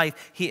of your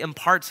life, he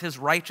imparts his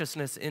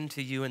righteousness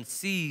into you and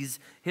sees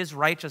his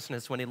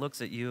righteousness when he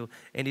looks at you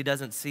and he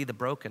doesn't see the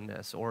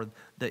brokenness or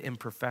the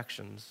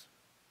imperfections.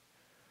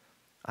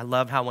 I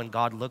love how when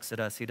God looks at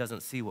us, he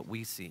doesn't see what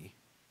we see.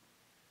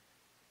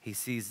 He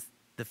sees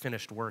the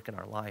finished work in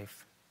our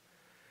life.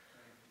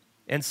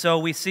 And so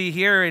we see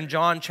here in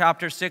John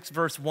chapter 6,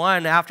 verse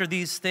 1, after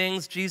these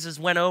things, Jesus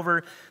went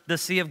over the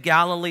Sea of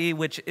Galilee,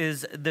 which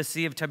is the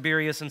Sea of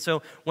Tiberias. And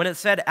so when it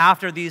said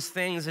after these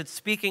things, it's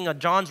speaking of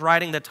John's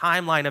writing the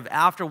timeline of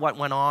after what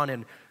went on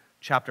in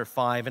chapter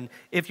 5. And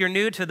if you're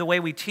new to the way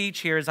we teach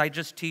here, is I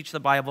just teach the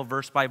Bible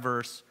verse by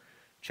verse,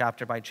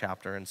 chapter by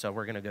chapter. And so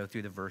we're going to go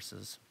through the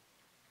verses.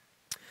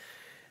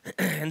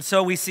 And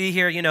so we see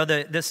here,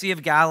 the Sea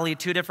of Galilee,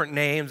 two different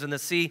names, and the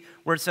sea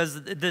where it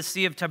says the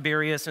Sea of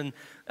Tiberias, and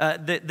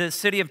the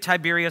city of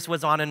Tiberias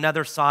was on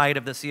another side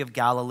of the Sea of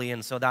Galilee,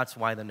 and so that's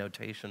why the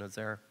notation is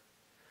there.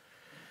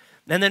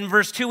 And then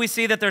verse 2, we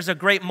see that there's a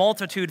great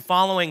multitude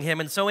following him.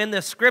 And so in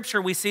this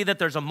scripture, we see that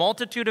there's a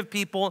multitude of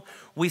people.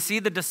 We see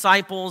the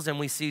disciples, and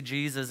we see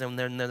Jesus, and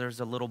then there's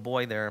a little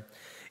boy there.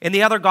 In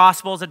the other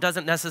Gospels, it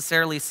doesn't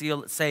necessarily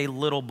say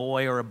little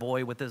boy or a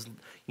boy with his,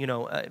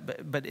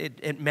 but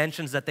it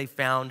mentions that they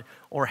found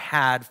or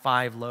had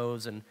 5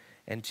 loaves and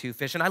 2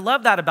 fish. And I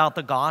love that about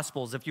the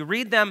Gospels. If you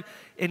read them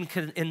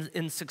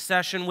in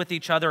succession with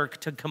each other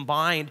to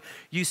combined,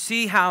 you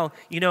see how,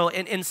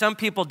 and some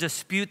people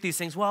dispute these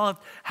things. Well,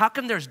 how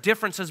come there's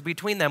differences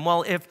between them?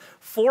 Well, if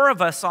 4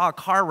 of us saw a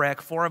car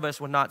wreck, 4 of us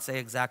would not say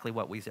exactly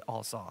what we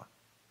all saw.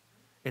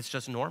 It's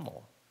just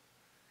normal.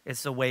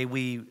 It's the way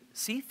we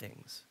see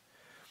things.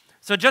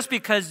 So just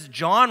because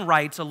John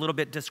writes a little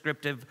bit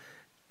descriptive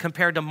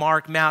compared to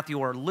Mark, Matthew,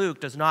 or Luke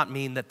does not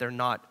mean that they're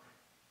not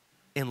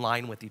in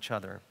line with each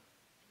other.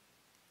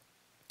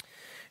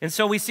 And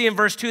so we see in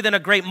verse 2, then a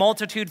great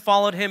multitude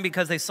followed him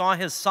because they saw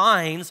his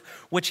signs,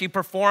 which he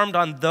performed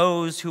on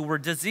those who were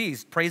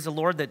diseased. Praise the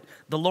Lord that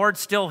the Lord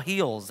still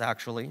heals,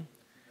 actually.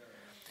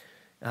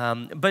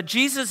 But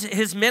Jesus,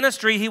 his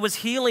ministry, he was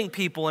healing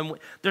people, and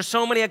there's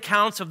so many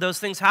accounts of those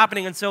things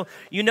happening. And so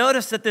you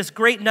notice that this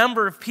great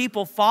number of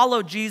people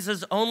followed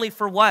Jesus only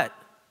for what?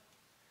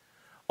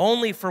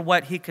 Only for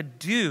what he could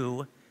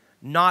do,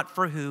 not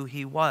for who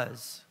he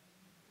was.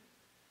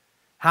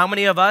 How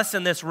many of us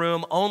in this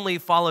room only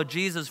follow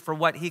Jesus for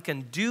what he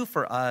can do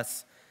for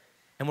us,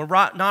 and we're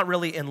not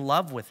really in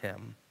love with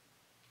him?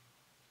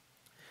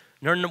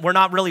 We're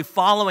not really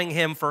following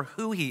him for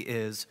who he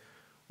is.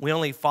 We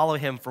only follow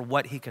him for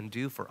what he can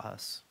do for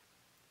us.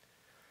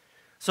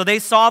 So they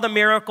saw the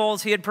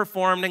miracles he had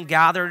performed and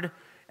gathered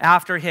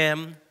after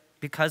him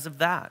because of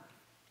that.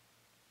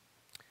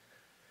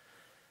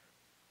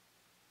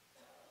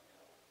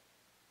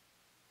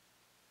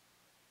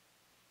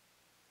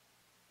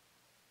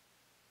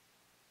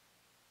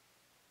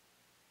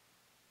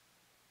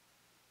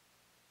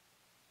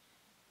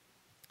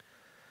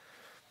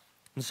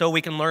 And so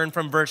we can learn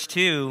from verse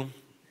 2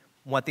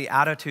 what the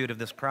attitude of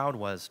this crowd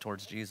was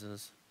towards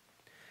Jesus.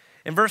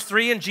 In verse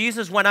 3, and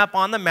Jesus went up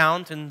on the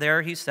mount, and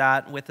there he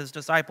sat with his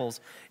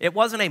disciples. It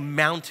wasn't a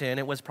mountain.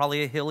 It was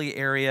probably a hilly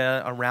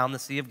area around the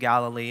Sea of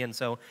Galilee. And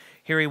so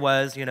here he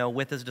was,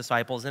 with his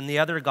disciples. In the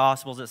other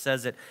Gospels, it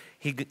says that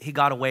he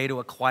got away to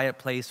a quiet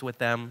place with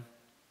them.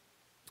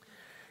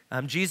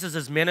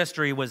 Jesus'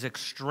 ministry was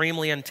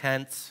extremely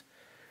intense.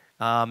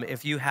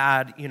 If you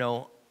had,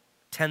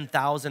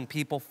 10,000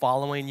 people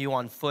following you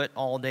on foot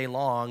all day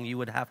long, you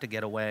would have to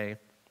get away.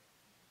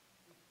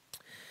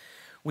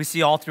 We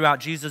see all throughout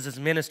Jesus'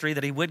 ministry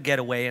that he would get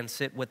away and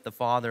sit with the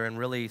Father and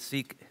really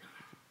seek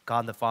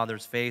God the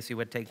Father's face. He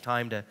would take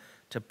time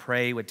to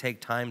pray. He would take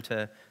time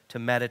to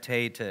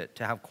meditate, to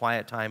have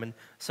quiet time. And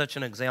such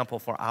an example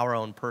for our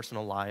own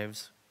personal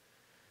lives,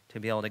 to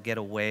be able to get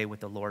away with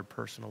the Lord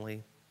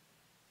personally.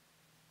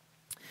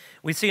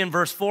 We see in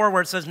verse 4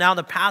 where it says, now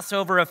the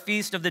Passover, a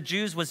feast of the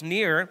Jews, was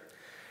near.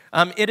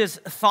 It is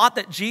thought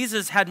that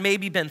Jesus had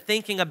maybe been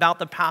thinking about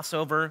the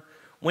Passover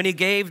when he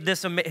gave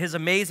his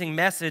amazing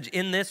message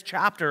in this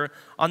chapter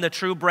on the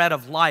true bread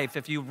of life.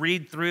 If you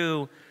read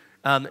through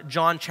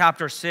John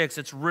chapter 6,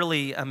 it's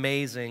really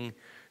amazing.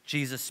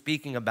 Jesus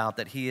speaking about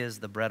that he is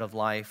the bread of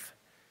life.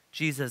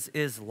 Jesus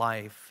is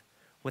life.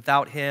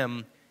 Without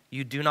him,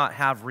 you do not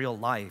have real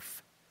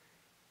life.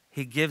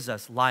 He gives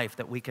us life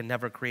that we can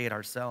never create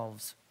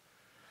ourselves.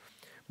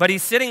 But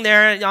he's sitting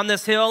there on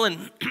this hill,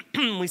 and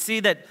we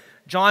see that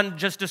John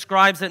just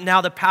describes that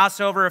now the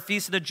Passover, a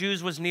feast of the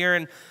Jews, was near,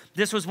 and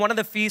this was one of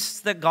the feasts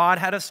that God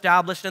had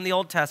established in the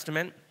Old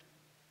Testament.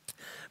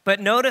 But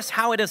notice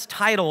how it is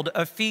titled,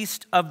 a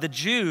feast of the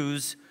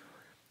Jews.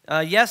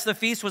 Yes, the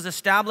feast was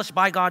established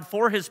by God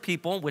for his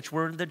people, which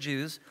were the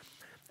Jews,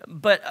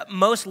 but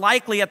most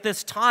likely at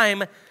this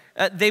time,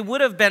 they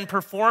would have been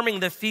performing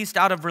the feast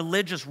out of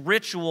religious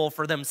ritual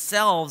for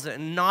themselves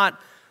and not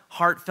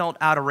heartfelt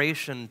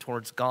adoration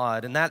towards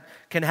God. And that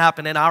can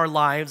happen in our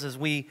lives as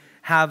we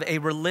have a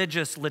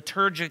religious,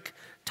 liturgic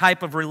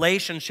type of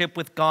relationship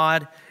with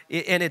God,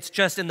 and it's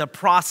just in the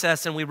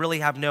process, and we really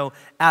have no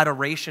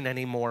adoration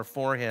anymore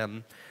for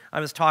him. I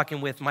was talking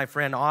with my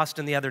friend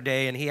Austin the other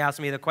day, and he asked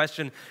me the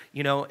question,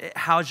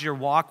 how's your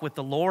walk with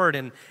the Lord?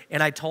 And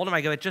I told him,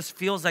 I go, it just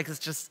feels like it's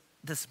just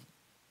this,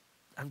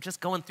 I'm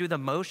just going through the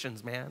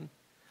motions, man.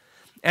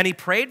 And he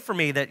prayed for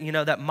me that,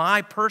 that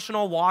my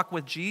personal walk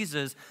with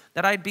Jesus,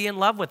 that I'd be in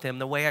love with him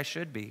the way I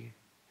should be.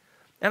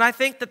 And I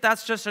think that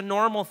that's just a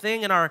normal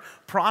thing in our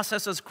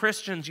process as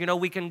Christians.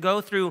 We can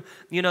go through,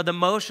 the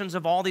motions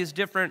of all these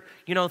different,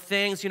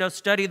 things,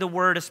 study the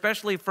Word,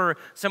 especially for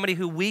somebody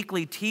who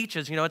weekly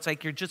teaches. It's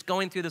like you're just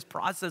going through this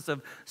process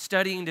of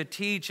studying to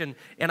teach. And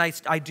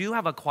I do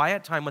have a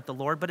quiet time with the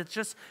Lord, but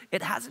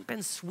it hasn't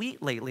been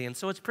sweet lately. And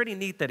so it's pretty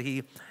neat that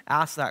he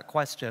asked that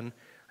question.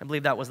 I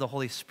believe that was the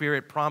Holy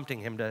Spirit prompting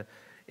him to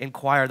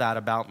inquire that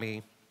about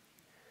me.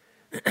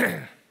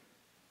 I'm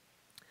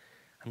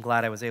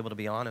glad I was able to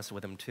be honest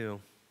with him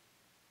too.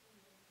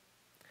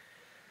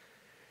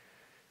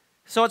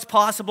 So it's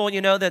possible,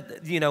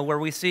 that, where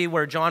we see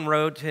where John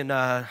wrote in,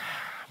 where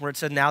it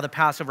said, now the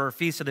Passover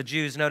feast of the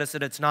Jews, notice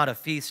that it's not a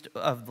feast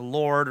of the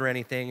Lord or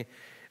anything.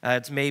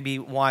 It's maybe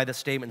why the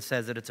statement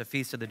says that it's a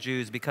feast of the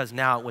Jews, because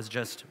now it was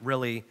just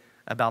really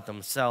about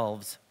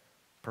themselves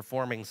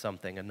performing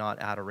something and not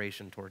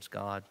adoration towards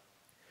God.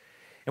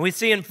 And we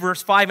see in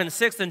verse 5 and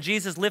 6, then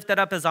Jesus lifted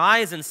up his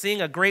eyes, and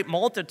seeing a great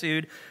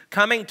multitude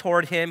coming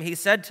toward him, he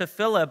said to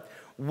Philip,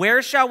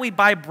 where shall we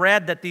buy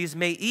bread that these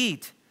may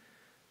eat?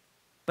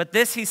 But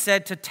this he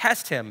said to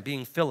test him,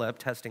 being Philip,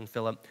 testing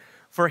Philip,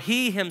 for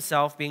he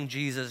himself, being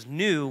Jesus,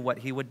 knew what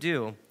he would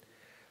do.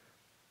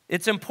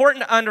 It's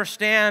important to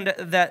understand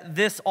that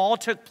this all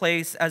took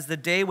place as the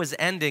day was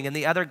ending. In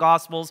the other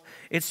Gospels,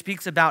 it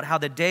speaks about how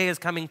the day is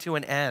coming to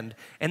an end.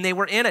 And they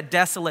were in a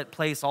desolate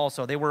place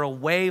also. They were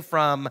away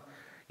from,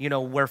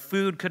 where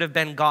food could have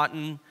been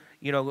gotten,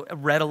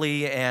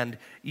 readily. And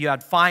you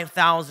had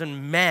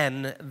 5,000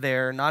 men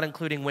there, not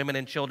including women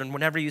and children.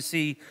 Whenever you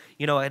see,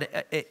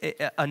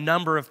 a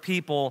number of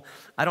people,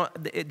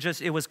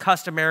 it was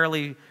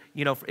customarily,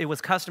 it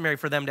was customary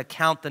for them to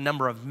count the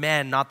number of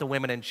men, not the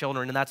women and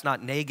children, and that's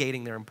not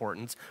negating their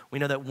importance. We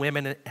know that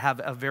women have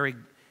a very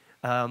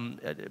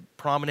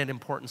prominent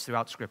importance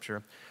throughout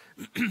Scripture,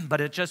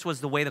 but it just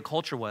was the way the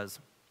culture was.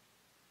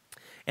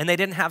 And they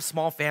didn't have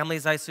small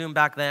families, I assume,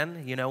 back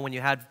then. When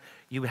you had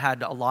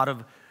a lot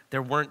of,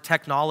 there weren't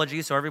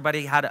technology, so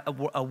everybody had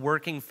a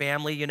working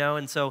family,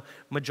 and so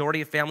majority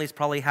of families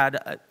probably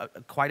had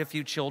quite a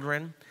few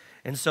children.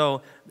 And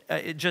so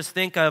just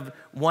think of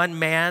one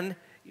man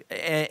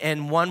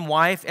and one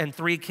wife and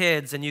 3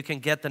 kids, and you can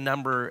get the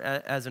number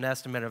as an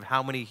estimate of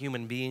how many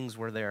human beings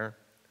were there.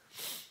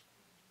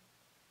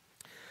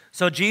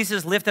 So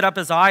Jesus lifted up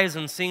his eyes,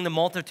 and seeing the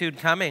multitude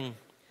coming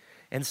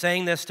and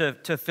saying this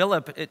to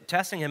Philip,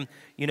 testing him,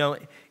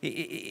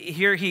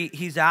 here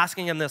he's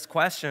asking him this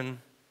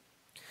question.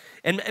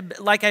 And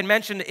like I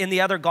mentioned in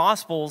the other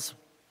Gospels,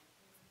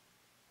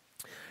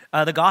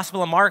 the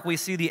Gospel of Mark, we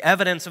see the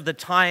evidence of the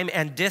time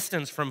and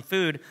distance from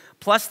food,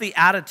 plus the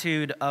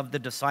attitude of the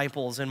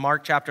disciples. In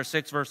Mark chapter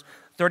 6, verse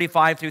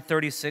 35 through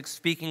 36,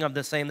 speaking of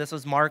the same, this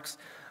is Mark's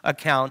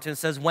account. It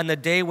says, when the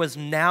day was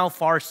now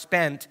far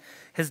spent,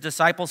 his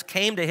disciples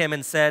came to him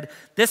and said,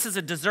 this is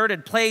a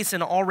deserted place,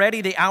 and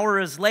already the hour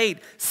is late.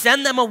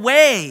 Send them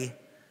away,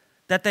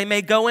 that they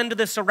may go into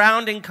the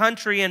surrounding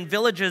country and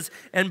villages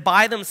and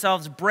buy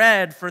themselves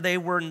bread, for they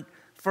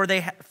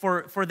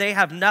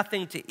have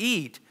nothing to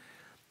eat.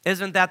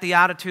 Isn't that the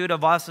attitude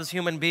of us as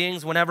human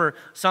beings? Whenever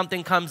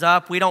something comes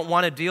up, we don't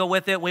want to deal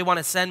with it. We want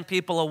to send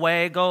people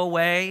away, go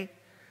away.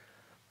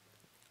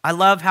 I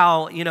love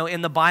how,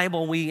 in the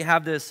Bible, we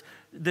have this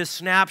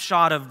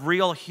snapshot of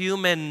real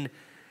human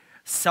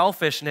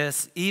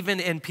selfishness, even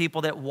in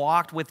people that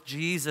walked with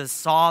Jesus,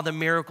 saw the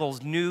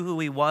miracles, knew who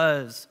he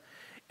was.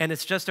 And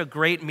it's just a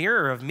great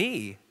mirror of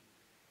me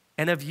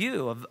and of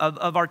you,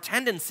 of our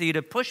tendency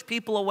to push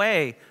people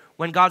away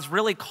when God's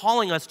really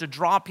calling us to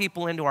draw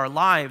people into our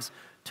lives,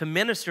 to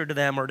minister to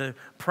them or to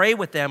pray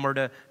with them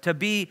or to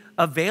be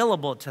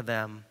available to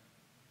them.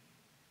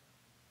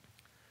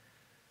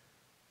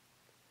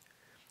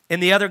 In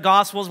the other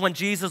Gospels, when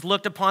Jesus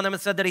looked upon them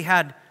and said that he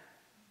had,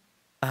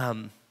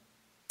 I'm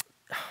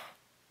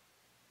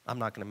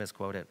not going to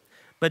misquote it,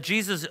 But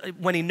Jesus,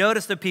 when he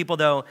noticed the people,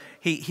 though,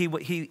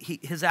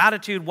 his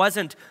attitude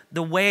wasn't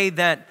the way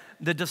that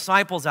the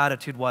disciples'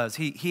 attitude was.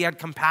 He had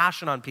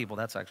compassion on people.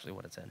 That's actually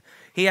what it said.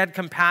 He had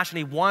compassion.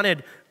 He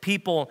wanted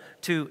people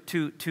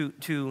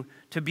to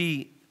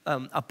be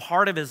a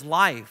part of his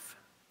life.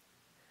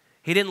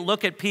 He didn't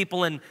look at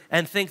people and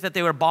think that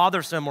they were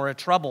bothersome or a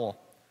trouble.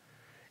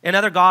 In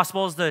other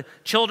Gospels, the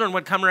children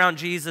would come around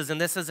Jesus,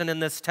 and this isn't in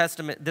this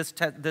testament, this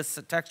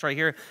text right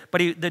here, but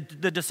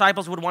the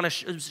disciples would want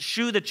to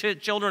shoo the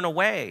children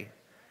away.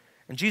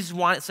 And Jesus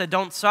said,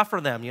 don't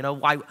suffer them.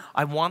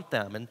 I want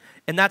them.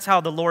 And that's how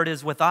the Lord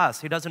is with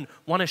us. He doesn't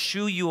want to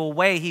shoo you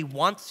away. He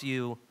wants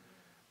you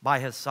by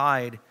his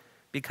side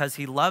because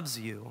he loves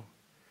you.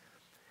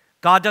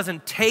 God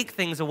doesn't take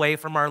things away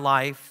from our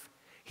life.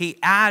 He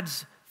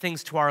adds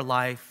things to our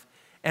life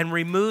and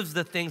removes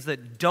the things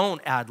that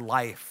don't add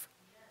life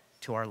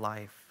to our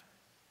life.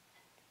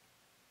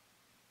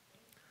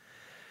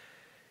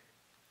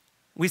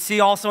 We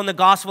see also in the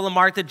Gospel of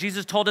Mark that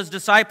Jesus told his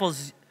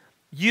disciples,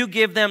 you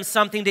give them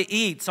something to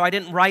eat. So I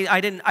didn't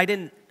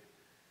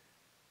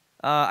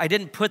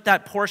put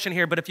that portion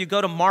here, but if you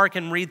go to Mark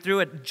and read through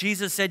it,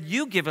 Jesus said,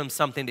 you give them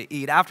something to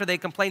eat. After they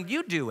complained,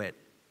 you do it.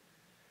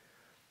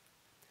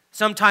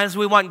 Sometimes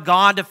we want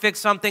God to fix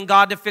something,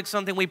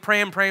 We pray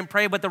and pray and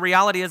pray, but the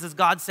reality is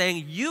God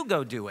saying, you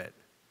go do it.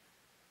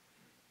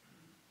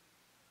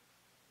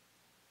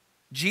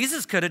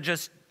 Jesus could have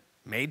just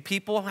made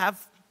people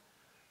have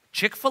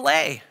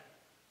Chick-fil-A.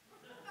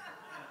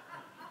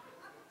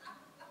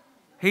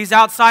 He's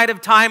outside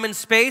of time and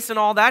space and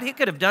all that. He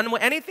could have done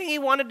anything he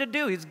wanted to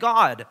do. He's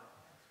God.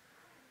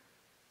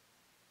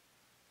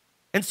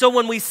 And so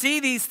when we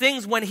see these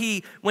things, when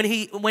he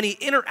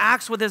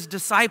interacts with his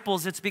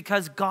disciples, it's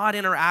because God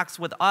interacts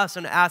with us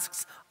and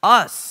asks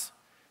us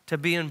to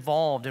be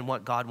involved in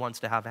what God wants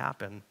to have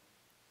happen.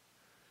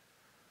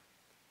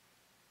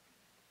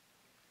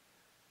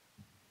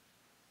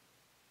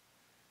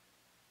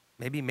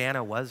 Maybe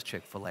manna was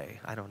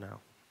Chick-fil-A. I don't know.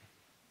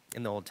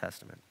 In the Old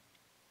Testament.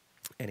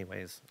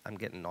 Anyways, I'm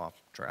getting off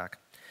track.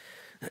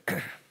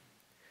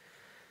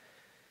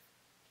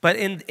 But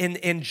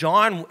in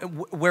John,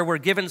 where we're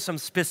given some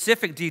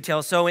specific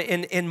details, so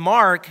in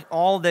Mark,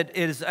 all that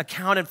is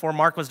accounted for,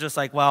 Mark was just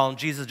like, well,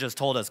 Jesus just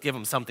told us, give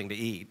them something to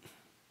eat.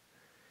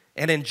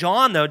 And in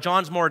John, though,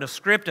 John's more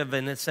descriptive,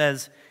 and it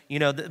says,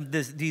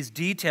 these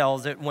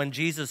details that when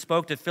Jesus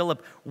spoke to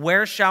Philip,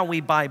 where shall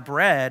we buy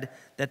bread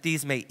that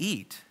these may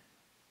eat?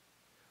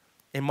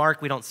 In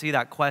Mark, we don't see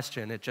that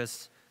question. It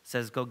just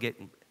says, go give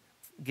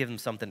him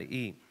something to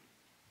eat.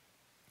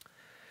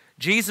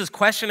 Jesus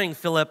questioning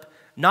Philip,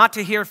 not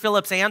to hear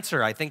Philip's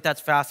answer. I think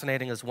that's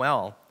fascinating as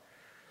well.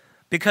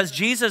 Because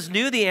Jesus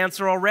knew the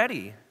answer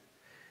already.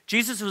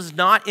 Jesus was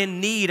not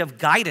in need of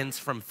guidance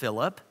from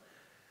Philip.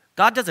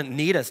 God doesn't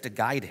need us to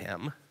guide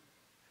him.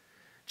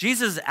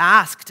 Jesus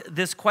asked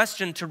this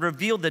question to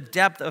reveal the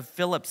depth of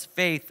Philip's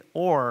faith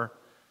or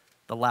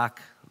the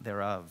lack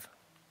thereof.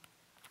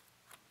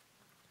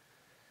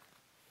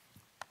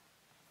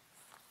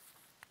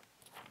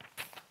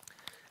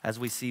 As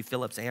we see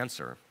Philip's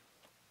answer.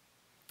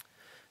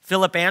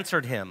 Philip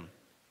answered him,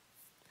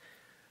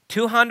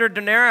 200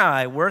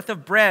 denarii worth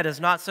of bread is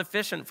not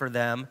sufficient for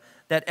them,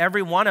 that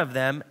every one of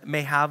them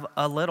may have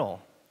a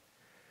little.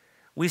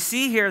 We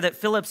see here in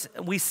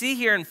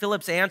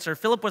Philip's answer,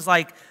 Philip was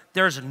like,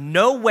 there's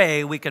no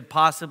way we could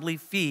possibly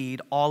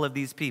feed all of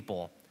these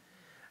people.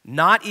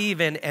 Not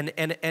even,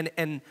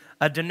 and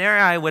a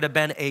denarii would have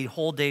been a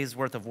whole day's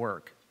worth of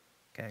work.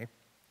 Okay?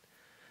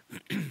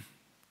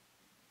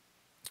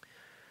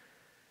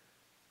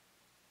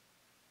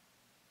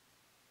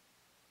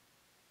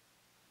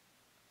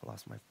 I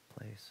lost my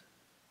place.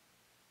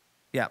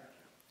 Yeah.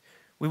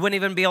 We wouldn't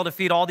even be able to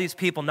feed all these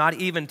people. Not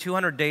even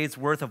 200 days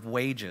worth of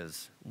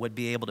wages would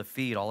be able to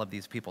feed all of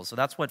these people. So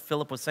that's what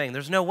Philip was saying.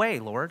 There's no way,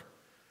 Lord.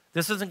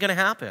 This isn't going to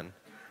happen.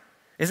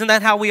 Isn't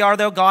that how we are,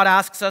 though? God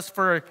asks us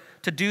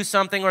to do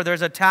something, or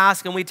there's a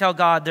task, and we tell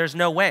God, there's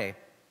no way.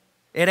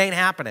 It ain't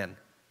happening.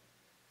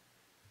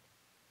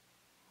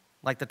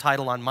 Like the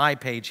title on my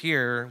page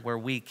here, where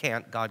we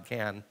can't, God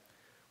can.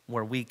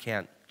 Where we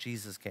can't,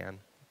 Jesus can.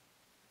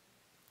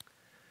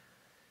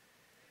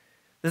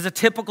 This is a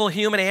typical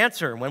human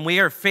answer when we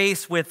are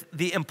faced with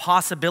the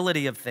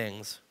impossibility of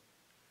things.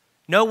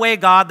 No way,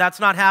 God, that's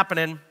not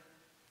happening.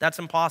 That's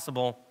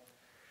impossible.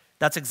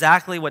 That's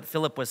exactly what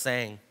Philip was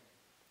saying.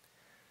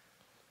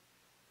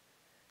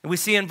 And we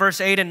see in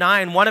verse 8 and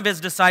 9, one of his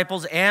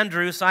disciples,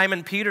 Andrew,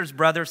 Simon Peter's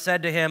brother,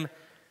 said to him,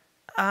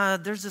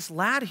 there's this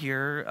lad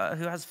here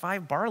who has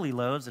 5 barley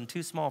loaves and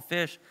 2 small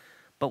fish,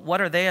 but what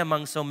are they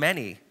among so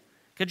many?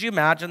 Could you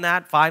imagine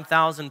that?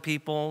 5,000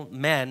 people,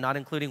 men, not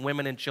including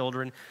women and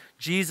children.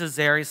 Jesus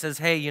there, he says,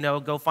 hey,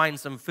 go find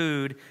some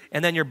food.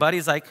 And then your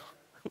buddy's like,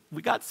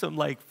 we got some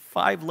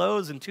 5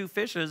 loaves and 2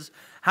 fishes.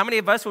 How many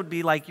of us would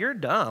be like, you're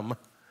dumb?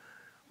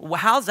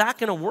 How's that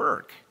going to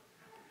work?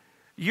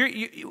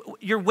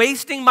 You're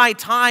wasting my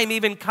time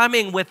even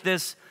coming with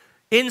this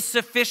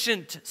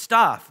insufficient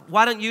stuff.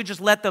 Why don't you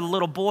just let the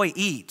little boy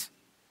eat?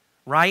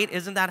 Right?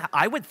 Isn't that,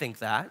 I would think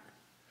that.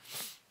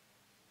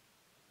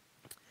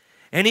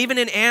 And even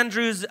in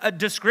Andrew's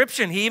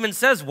description, he even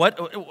says,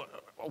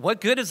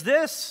 what good is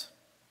this?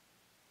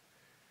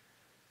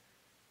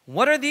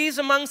 What are these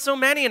among so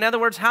many? In other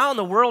words, how in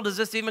the world is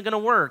this even going to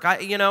work?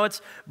 But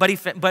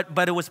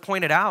it was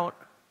pointed out.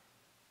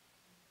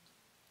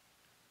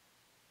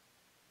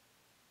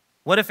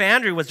 What if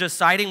Andrew was just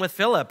siding with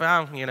Philip?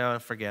 Oh,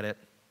 forget it.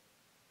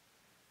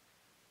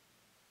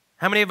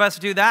 How many of us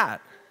do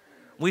that?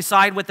 We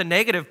side with the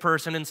negative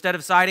person instead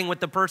of siding with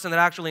the person that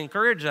actually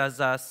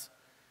encourages us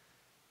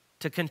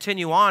to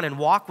continue on and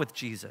walk with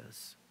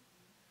Jesus.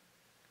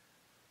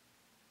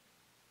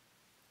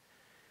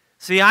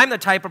 See, I'm the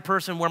type of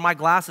person where my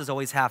glass is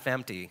always half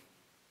empty.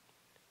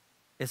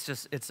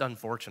 It's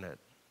unfortunate.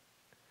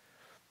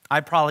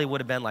 I probably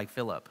would have been like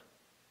Philip.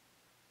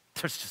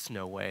 There's just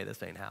no way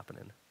this ain't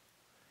happening.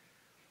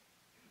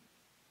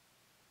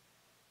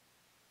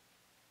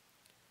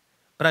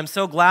 But I'm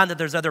so glad that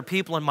there's other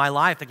people in my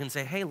life that can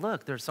say, hey,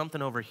 look, there's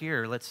something over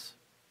here. Let's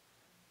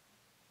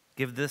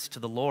give this to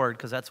the Lord,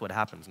 because that's what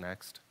happens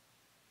next.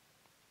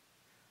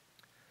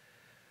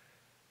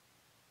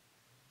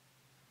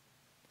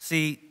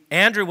 See,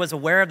 Andrew was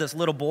aware of this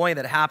little boy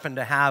that happened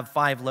to have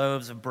 5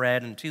 loaves of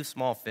bread and 2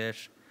 small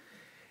fish.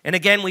 And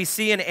again, we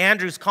see in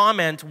Andrew's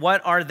comment,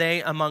 what are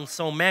they among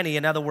so many?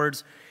 In other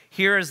words,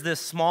 here is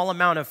this small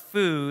amount of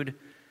food,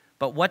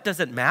 but what does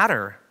it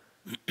matter?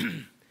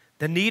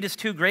 The need is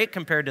too great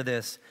compared to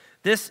this.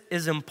 This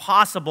is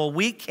impossible.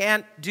 We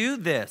can't do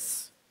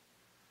this.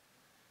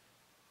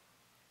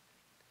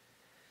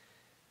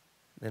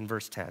 Then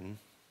verse 10.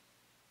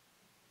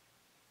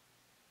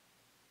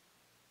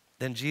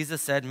 Then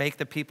Jesus said, make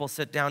the people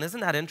sit down.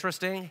 Isn't that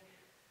interesting?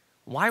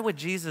 Why would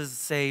Jesus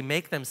say,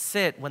 make them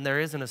sit when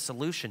there isn't a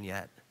solution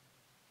yet?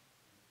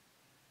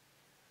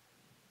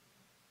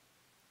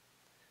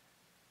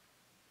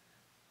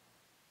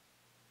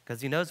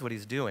 Because he knows what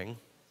he's doing.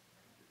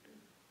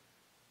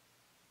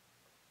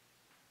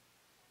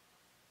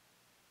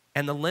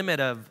 And the limit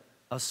of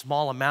a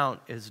small amount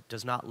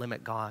does not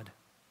limit God.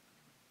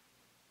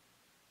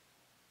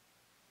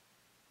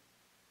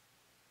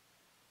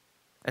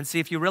 And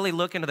see, if you really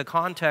look into the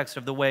context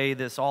of the way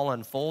this all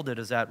unfolded,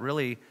 is that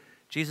really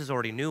Jesus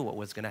already knew what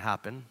was going to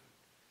happen.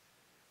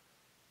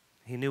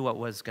 He knew what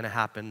was going to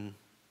happen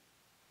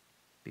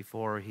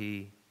before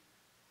he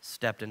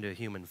stepped into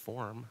human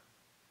form.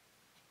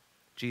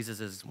 Jesus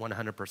is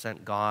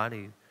 100% God.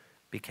 He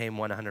became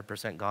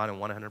 100% God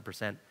and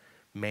 100%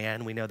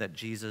 man. We know that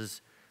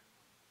Jesus,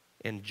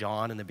 in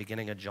John, in the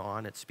beginning of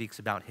John, it speaks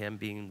about him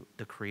being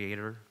the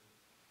creator.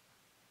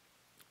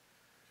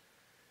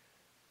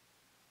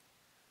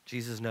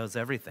 Jesus knows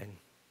everything.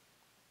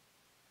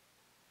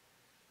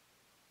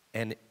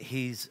 And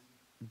he's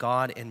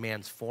God in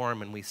man's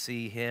form, and we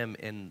see him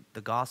in the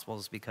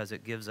Gospels because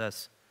it gives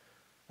us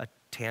a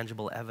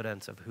tangible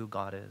evidence of who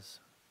God is.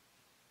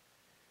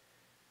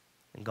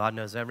 And God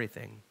knows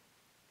everything.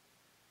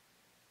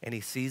 And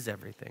he sees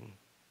everything.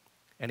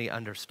 And he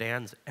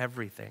understands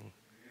everything.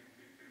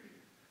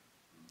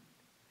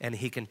 And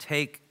he can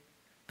take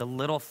the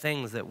little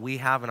things that we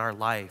have in our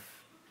life,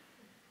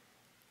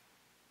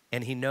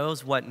 and he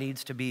knows what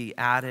needs to be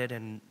added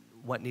and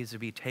what needs to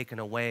be taken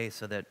away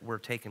so that we're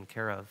taken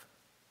care of.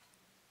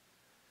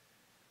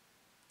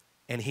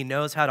 And he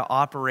knows how to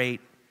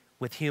operate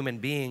with human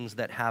beings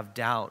that have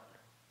doubt,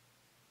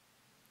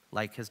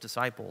 like his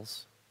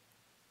disciples.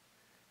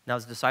 Now,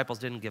 his disciples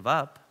didn't give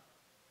up.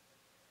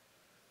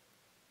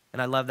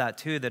 And I love that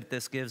too, that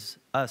this gives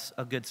us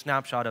a good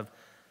snapshot of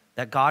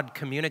that God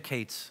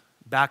communicates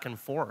back and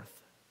forth.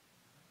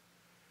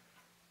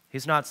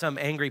 He's not some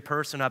angry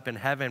person up in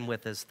heaven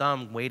with his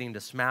thumb waiting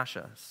to smash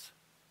us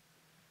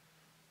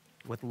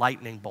with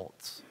lightning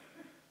bolts.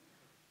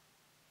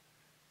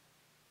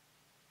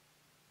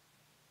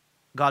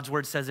 God's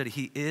word says that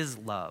he is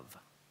love,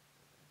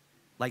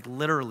 like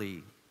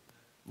literally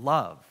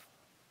love.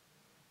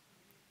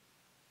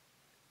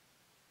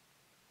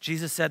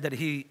 Jesus said that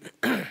he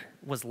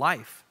was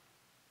life,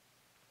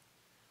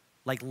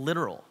 like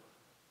literal.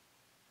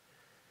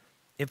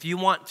 If you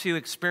want to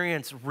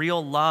experience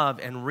real love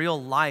and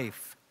real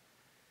life,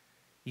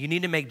 you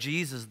need to make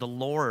Jesus the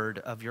Lord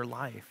of your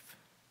life.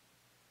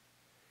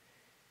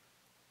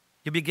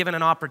 You'll be given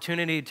an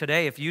opportunity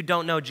today. If you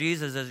don't know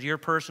Jesus as your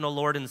personal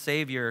Lord and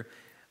Savior,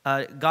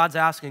 God's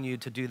asking you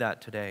to do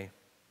that today.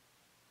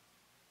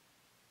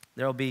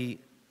 There will be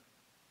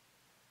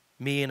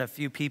me and a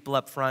few people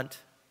up front.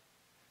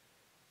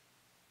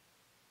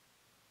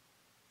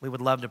 We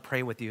would love to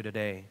pray with you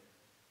today.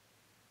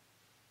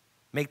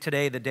 Make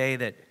today the day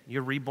that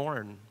you're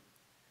reborn.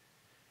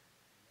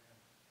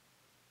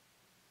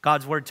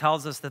 God's word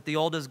tells us that the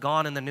old is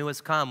gone and the new has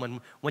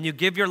come. When you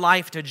give your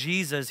life to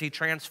Jesus, he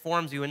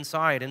transforms you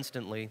inside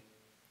instantly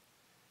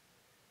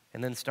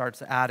and then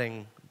starts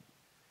adding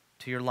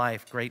to your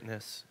life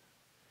greatness.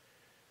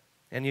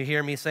 And you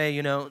hear me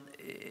say,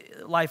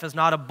 life is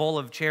not a bowl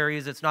of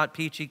cherries. It's not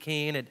peachy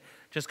keen.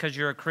 Just because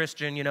you're a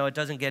Christian, it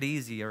doesn't get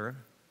easier.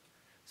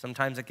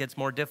 Sometimes it gets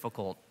more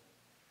difficult.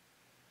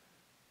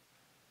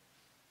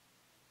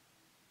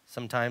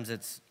 Sometimes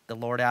it's the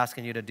Lord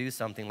asking you to do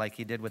something like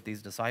he did with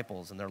these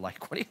disciples, and they're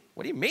like, what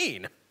do you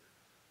mean?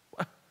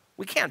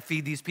 We can't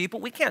feed these people.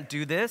 We can't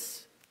do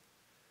this.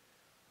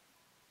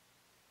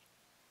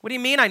 What do you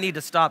mean I need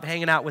to stop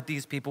hanging out with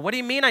these people? What do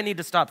you mean I need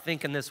to stop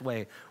thinking this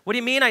way? What do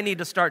you mean I need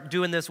to start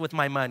doing this with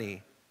my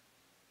money?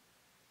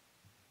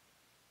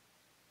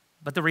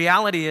 But the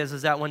reality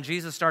is that when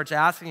Jesus starts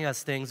asking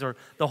us things, or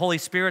the Holy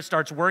Spirit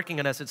starts working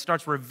in us, it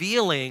starts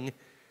revealing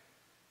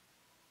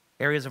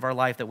areas of our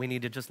life that we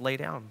need to just lay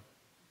down.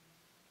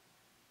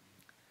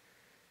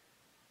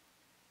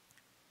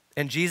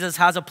 And Jesus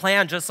has a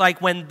plan, just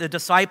like when the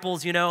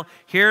disciples,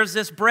 here's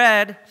this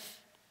bread,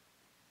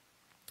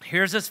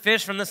 here's this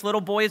fish from this little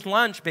boy's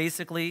lunch,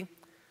 basically.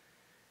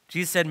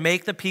 Jesus said,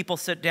 make the people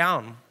sit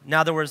down.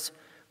 Now there was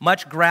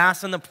much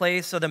grass in the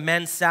place, so the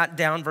men sat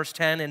down, verse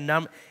 10,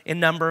 in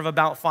number of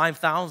about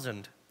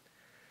 5,000.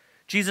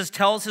 Jesus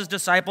tells his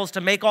disciples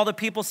to make all the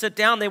people sit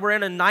down. They were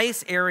in a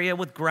nice area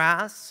with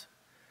grass,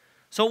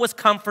 so it was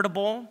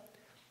comfortable.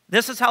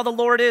 This is how the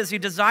Lord is. He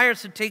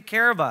desires to take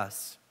care of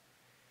us.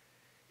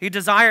 He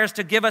desires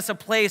to give us a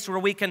place where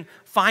we can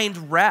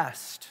find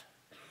rest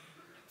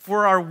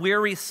for our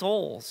weary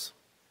souls.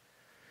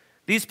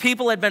 These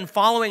people had been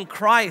following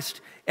Christ,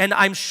 and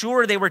I'm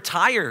sure they were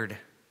tired.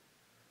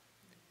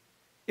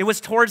 It was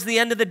towards the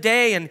end of the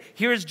day, and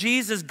here's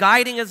Jesus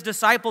guiding his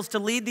disciples to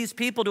lead these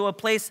people to a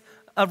place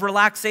of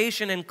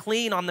relaxation and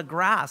clean on the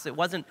grass. It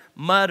wasn't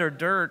mud or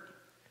dirt.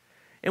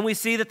 And we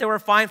see that there were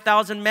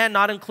 5,000 men,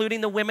 not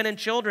including the women and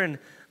children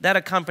that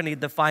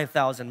accompanied the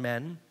 5,000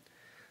 men.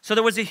 So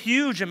there was a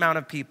huge amount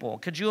of people.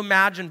 Could you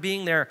imagine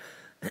being there,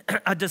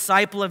 a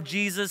disciple of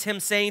Jesus, him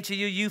saying to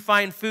you, you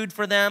find food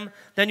for them.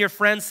 Then your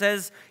friend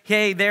says,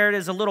 hey, there it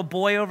is, a little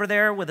boy over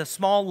there with a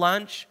small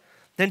lunch.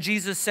 Then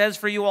Jesus says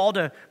for you all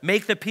to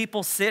make the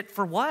people sit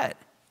for what?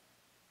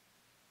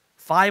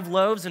 5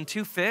 loaves and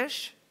 2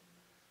 fish?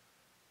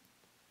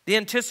 The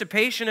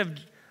anticipation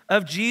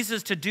of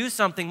Jesus to do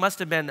something must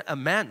have been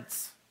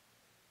immense.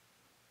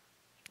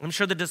 I'm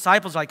sure the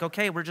disciples are like,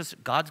 okay,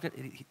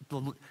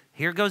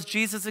 here goes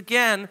Jesus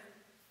again.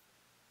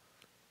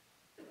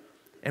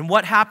 And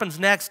what happens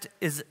next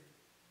is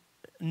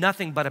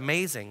nothing but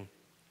amazing.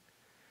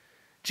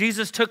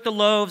 Jesus took the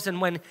loaves,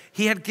 and when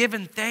he had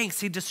given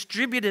thanks, he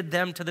distributed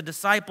them to the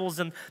disciples,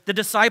 and the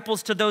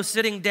disciples to those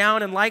sitting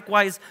down, and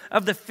likewise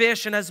of the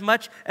fish, and as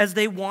much as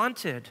they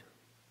wanted.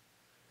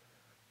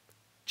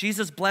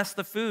 Jesus blessed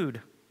the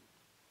food.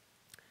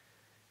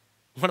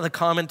 One of the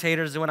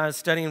commentators when I was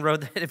studying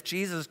wrote that if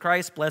Jesus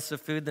Christ blessed the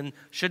food, then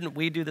shouldn't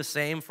we do the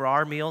same for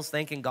our meals,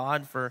 thanking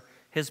God for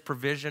his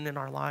provision in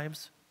our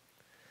lives?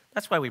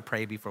 That's why we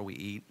pray before we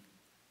eat.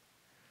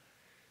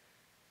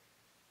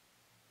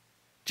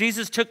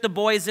 Jesus took this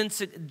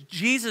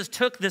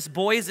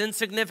boy's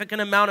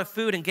insignificant amount of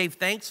food and gave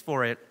thanks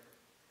for it.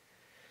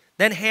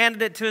 Then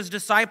handed it to his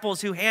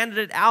disciples, who handed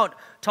it out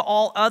to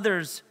all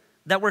others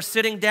that were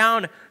sitting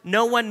down.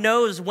 No one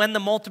knows when the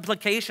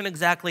multiplication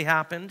exactly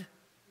happened,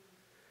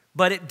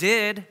 but it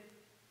did.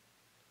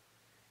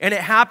 And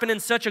it happened in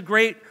such a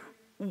great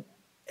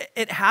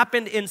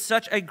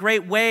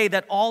way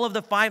that all of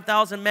the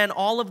 5,000 men,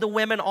 all of the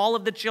women, all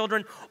of the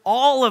children,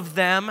 all of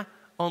them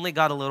only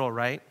got a little,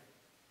 right?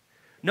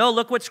 No,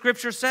 look what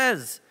Scripture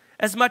says.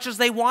 As much as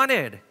they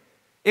wanted.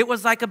 It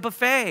was like a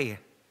buffet.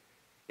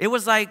 It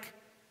was like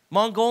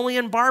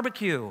Mongolian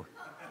barbecue.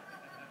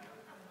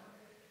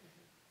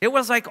 It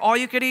was like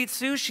all-you-could-eat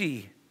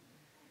sushi.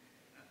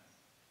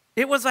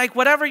 It was like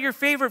whatever your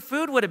favorite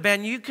food would have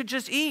been, you could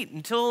just eat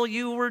until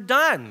you were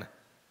done.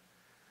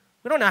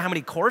 We don't know how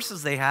many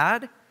courses they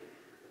had.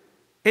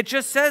 It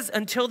just says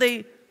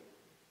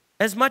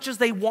as much as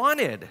they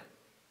wanted.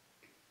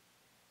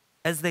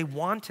 As they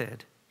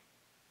wanted.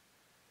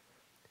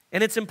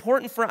 And it's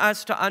important for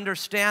us to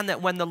understand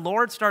that when the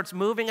Lord starts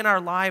moving in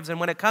our lives, and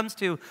when it comes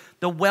to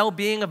the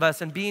well-being of us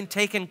and being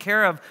taken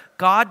care of,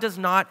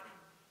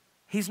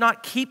 He's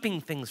not keeping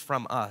things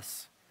from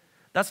us.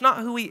 That's not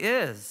who he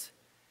is.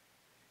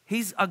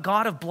 He's a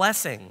God of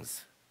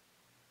blessings,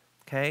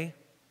 okay?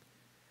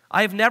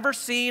 I have never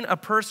seen a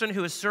person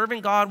who is serving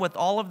God with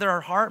all of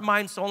their heart,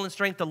 mind, soul, and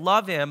strength to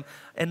love him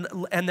and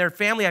their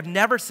family. I've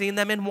never seen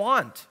them in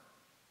want.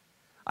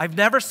 I've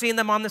never seen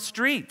them on the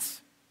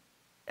streets,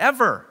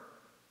 ever.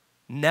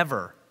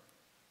 Never.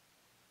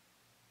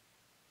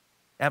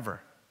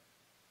 Ever.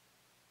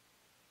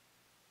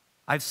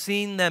 I've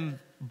seen them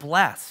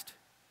blessed,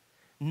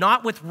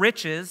 not with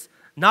riches,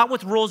 not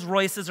with Rolls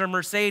Royces or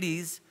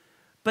Mercedes,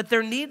 but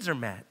their needs are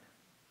met.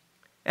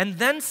 And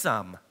then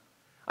some.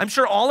 I'm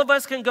sure all of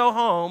us can go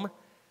home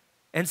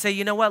and say,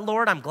 you know what,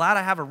 Lord, I'm glad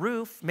I have a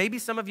roof. Maybe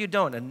some of you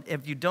don't. And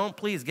if you don't,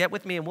 please get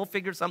with me and we'll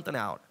figure something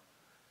out.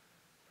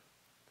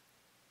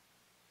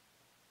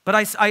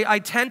 But I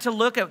tend to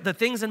look at the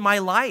things in my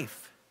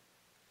life.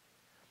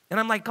 And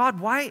I'm like, God,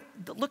 why?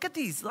 Look at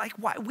these. Like,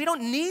 why? We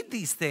don't need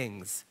these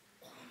things.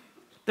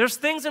 There's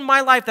things in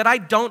my life that I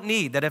don't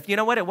need, that if, you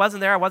know what, it wasn't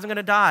there, I wasn't going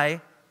to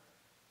die.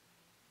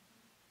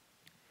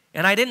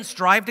 And I didn't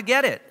strive to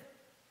get it.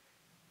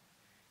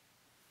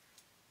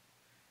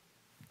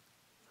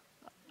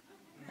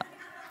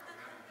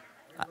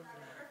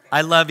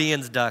 I love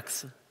Ian's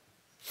ducks.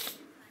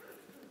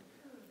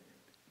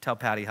 Tell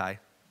Patty hi.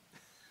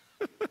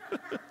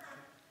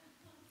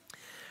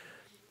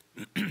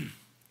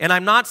 And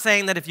I'm not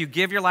saying that if you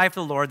give your life to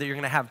the Lord that you're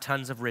going to have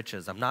tons of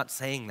riches. I'm not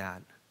saying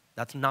that.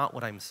 That's not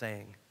what I'm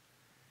saying.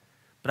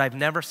 But I've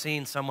never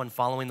seen someone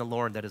following the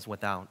Lord that is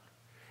without.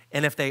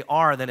 And if they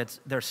are, then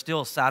they're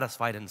still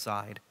satisfied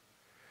inside.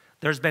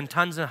 There's been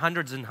tons and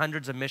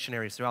hundreds of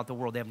missionaries throughout the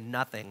world. They have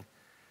nothing.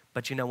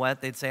 But you know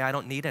what? They'd say, I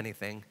don't need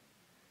anything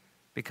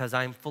because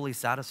I'm fully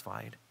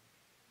satisfied.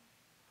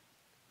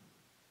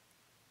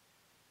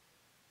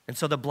 And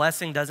so the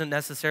blessing doesn't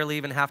necessarily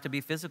even have to be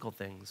physical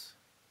things,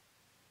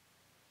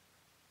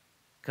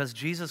 because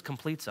Jesus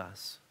completes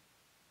us.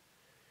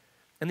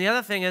 And the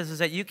other thing is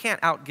that you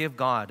can't outgive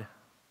God.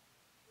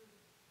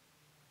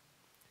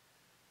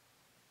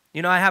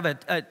 You know, I have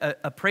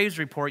a praise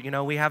report. You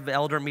know, we have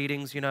elder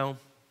meetings, you know,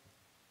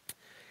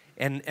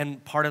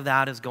 and part of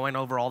that is going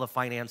over all the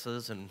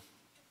finances and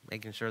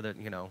making sure that,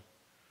 you know,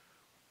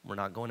 we're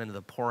not going into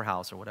the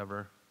poorhouse or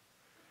whatever,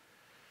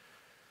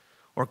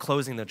 or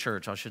closing the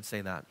church, I should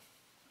say that.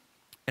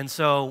 And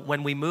so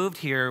when we moved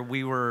here,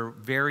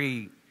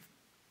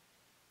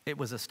 it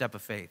was a step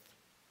of faith.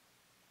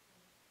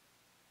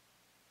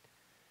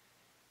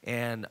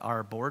 And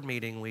our board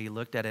meeting, we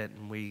looked at it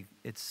and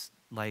it's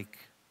like,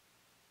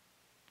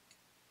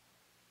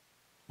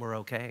 we're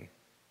okay.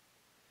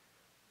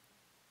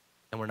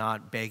 And we're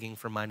not begging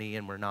for money,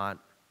 and we're not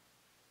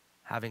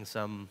having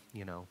some,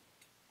 you know,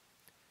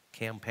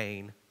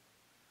 campaign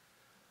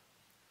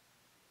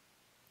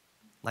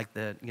like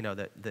the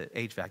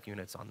HVAC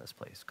units on this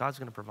place. God's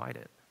going to provide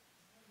it.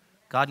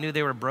 God knew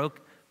they were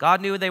broke. God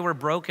knew they were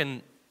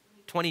broken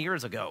 20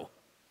 years ago.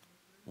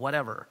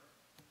 Whatever.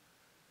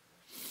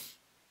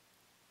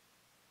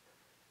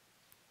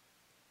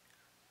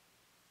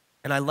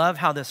 And I love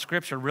how this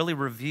scripture really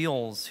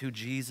reveals who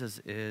Jesus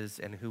is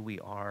and who we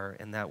are,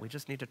 and that we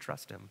just need to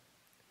trust him.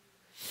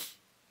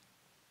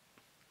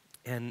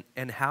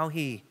 And how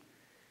he,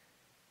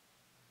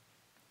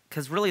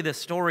 because really this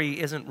story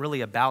isn't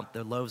really about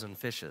the loaves and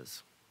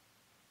fishes.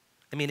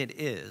 I mean, it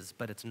is,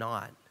 but it's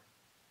not.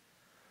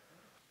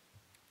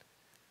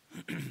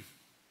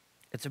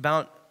 It's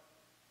about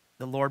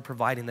the Lord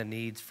providing the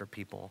needs for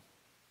people.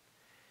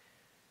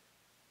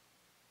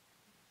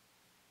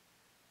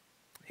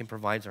 He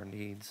provides our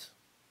needs.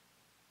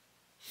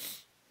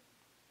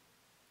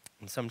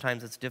 And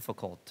sometimes it's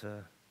difficult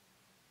to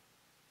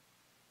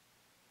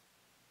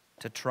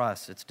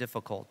trust. It's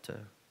difficult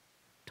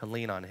to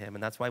lean on him.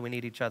 And that's why we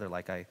need each other,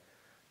 like I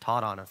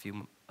taught on a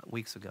few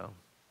weeks ago.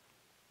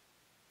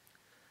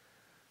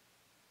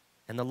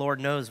 And the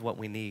Lord knows what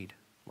we need.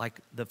 Like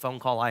the phone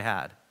call I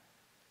had.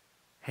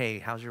 Hey,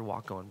 how's your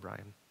walk going,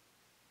 Brian?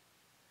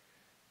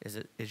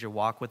 Is your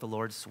walk with the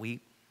Lord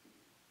sweet?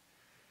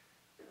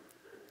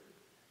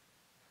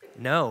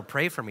 No,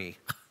 pray for me.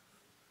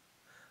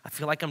 I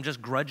feel like I'm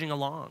just grudging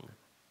along.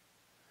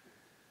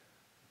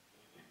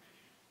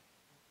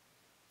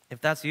 If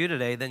that's you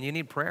today, then you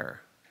need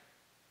prayer.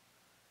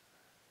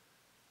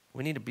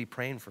 We need to be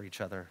praying for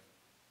each other.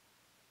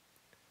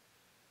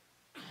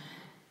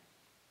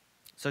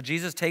 So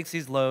Jesus takes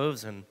these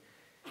loaves and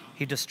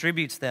he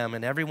distributes them,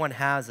 and everyone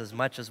has as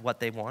much as what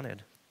they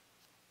wanted.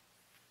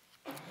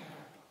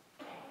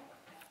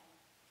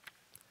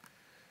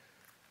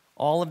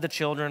 All of the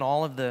children,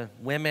 all of the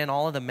women,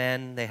 all of the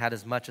men, they had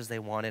as much as they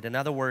wanted. In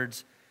other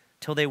words,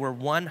 till they were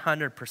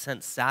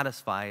 100%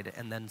 satisfied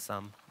and then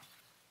some.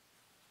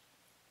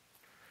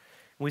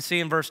 We see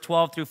in verse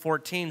 12 through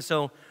 14,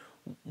 so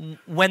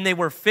when they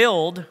were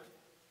filled,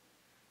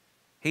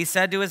 he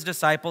said to his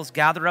disciples,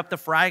 gather up the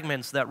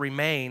fragments that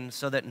remain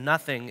so that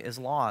nothing is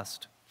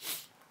lost.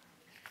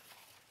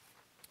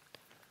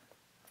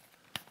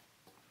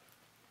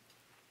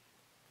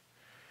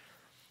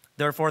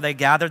 Therefore, they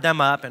gathered them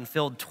up and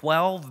filled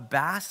 12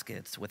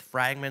 baskets with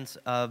fragments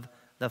of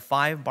the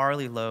 5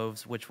 barley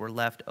loaves which were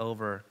left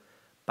over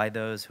by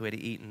those who had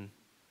eaten.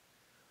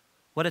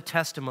 What a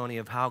testimony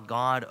of how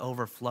God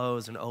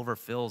overflows and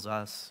overfills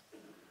us.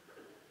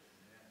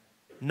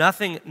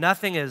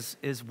 Nothing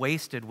is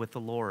wasted with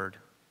the Lord.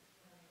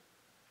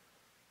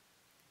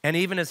 And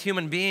even as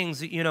human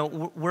beings, you know,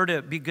 we're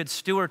to be good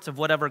stewards of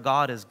whatever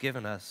God has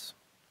given us.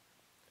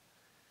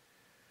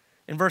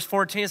 In verse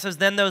 14, it says,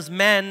 then those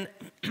men,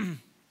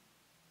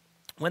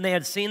 when they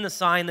had seen the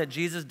sign that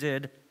Jesus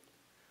did,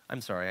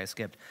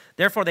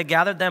 Therefore they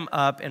gathered them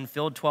up and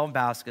filled 12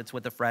 baskets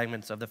with the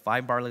fragments of the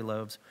 5 barley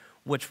loaves,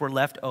 which were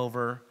left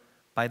over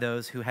by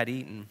those who had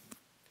eaten.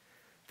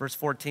 Verse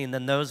 14,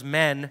 then those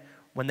men,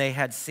 when they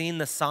had seen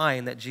the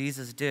sign that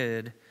Jesus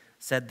did,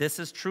 said, this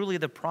is truly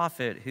the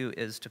prophet who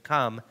is to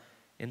come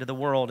into the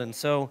world. And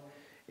so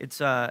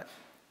it's a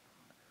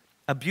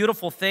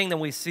beautiful thing that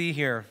we see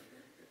here.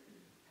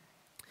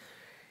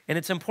 And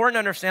it's important to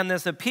understand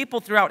this, that people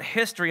throughout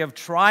history have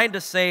tried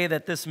to say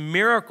that this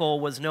miracle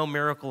was no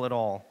miracle at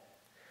all.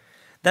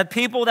 That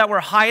people were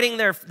hiding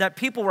their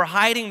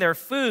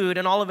food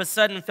and all of a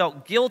sudden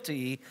felt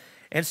guilty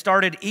and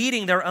started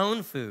eating their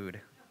own food.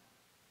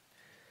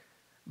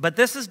 But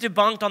this is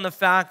debunked on the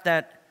fact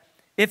that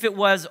if it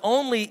was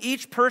only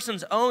each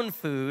person's own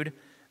food,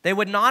 they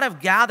would not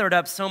have gathered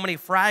up so many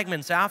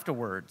fragments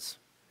afterwards.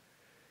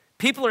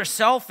 People are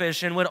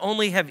selfish and would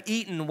only have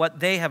eaten what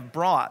they have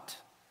brought,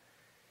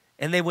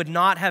 and they would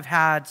not have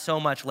had so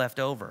much left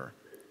over.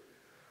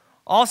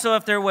 Also,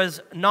 if there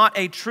was not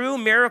a true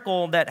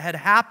miracle that had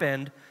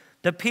happened,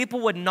 the people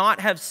would not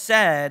have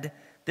said,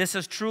 "This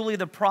is truly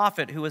the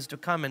prophet who is to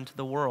come into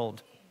the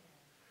world."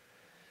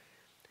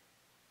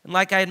 And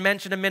like I had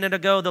mentioned a minute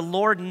ago, the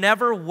Lord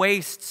never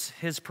wastes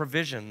his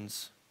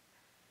provisions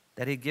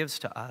that he gives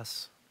to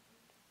us.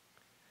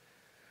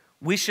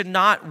 We should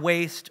not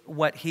waste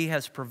what he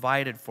has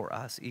provided for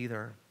us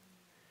either.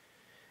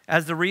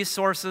 As the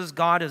resources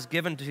God has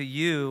given to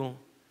you,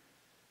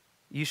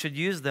 you should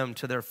use them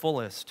to their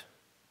fullest.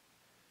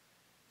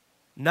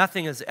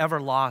 Nothing is ever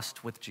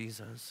lost with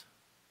Jesus.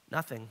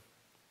 Nothing.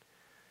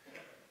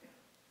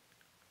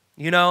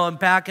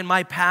 Back in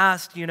my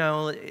past,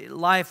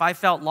 life, I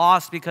felt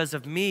lost because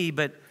of me,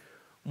 but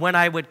when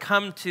I would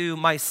come to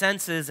my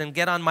senses and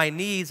get on my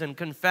knees and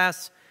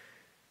confess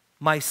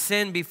my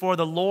sin before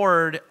the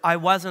Lord, I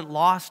wasn't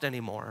lost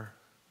anymore.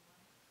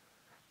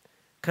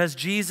 Because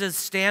Jesus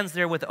stands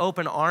there with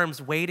open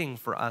arms waiting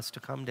for us to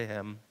come to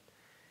him.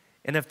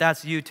 And if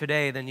that's you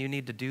today, then you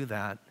need to do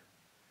that.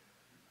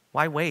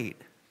 Why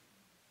wait?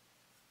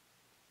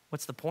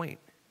 What's the point?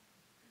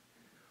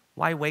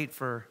 Why wait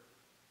for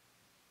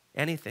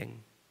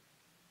anything?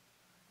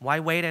 Why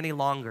wait any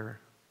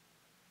longer?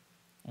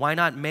 Why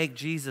not make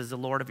Jesus the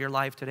Lord of your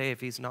life today if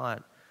he's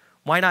not?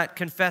 Why not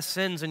confess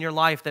sins in your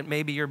life that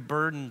maybe you're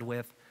burdened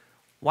with?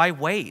 Why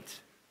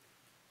wait?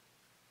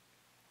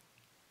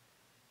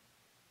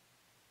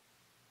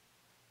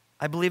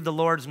 I believe the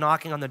Lord's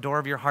knocking on the door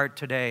of your heart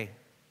today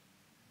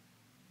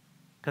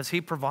because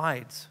he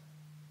provides.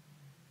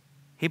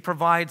 He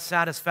provides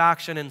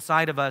satisfaction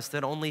inside of us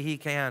that only he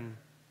can.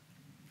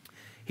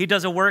 He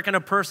does a work in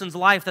a person's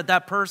life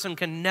that person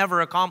can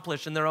never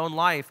accomplish in their own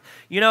life.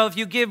 If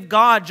you give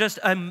God just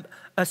a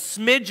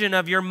smidgen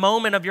of your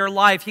moment of your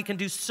life, he can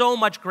do so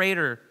much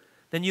greater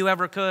than you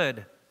ever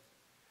could.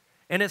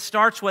 And it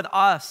starts with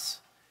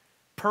us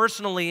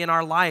personally in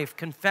our life,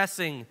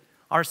 confessing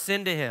our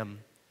sin to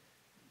him.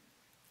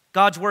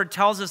 God's word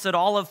tells us that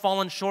all have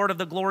fallen short of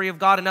the glory of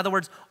God. In other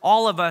words,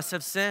 all of us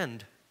have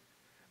sinned.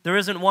 There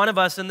isn't one of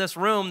us in this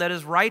room that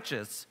is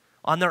righteous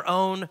on their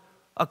own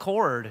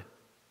accord.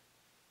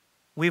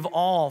 We've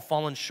all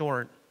fallen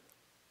short.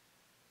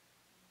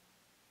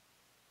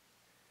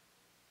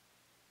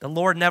 The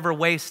Lord never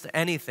wastes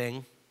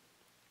anything.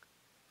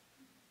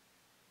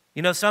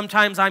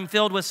 Sometimes I'm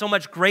filled with so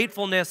much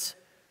gratefulness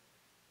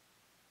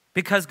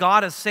because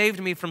God has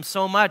saved me from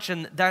so much,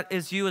 and that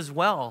is you as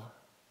well.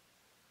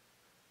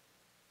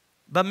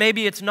 But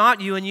maybe it's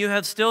not you, and you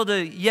have still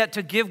yet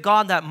to give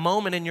God that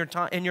moment in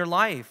your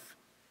life.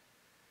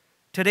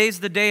 Today's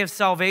the day of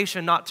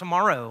salvation, not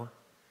tomorrow.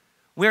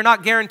 We're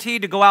not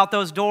guaranteed to go out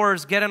those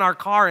doors, get in our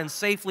car, and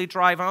safely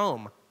drive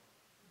home.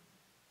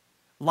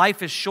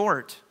 Life is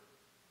short.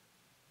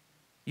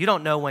 You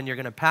don't know when you're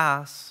going to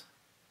pass,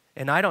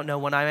 and I don't know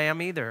when I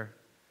am either.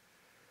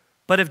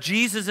 But if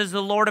Jesus is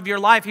the Lord of your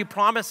life, he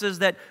promises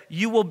that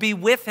you will be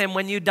with him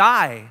when you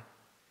die,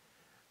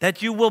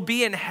 that you will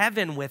be in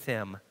heaven with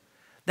him,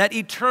 that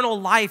eternal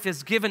life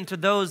is given to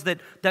those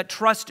that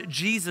trust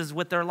Jesus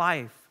with their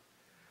life.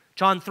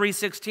 John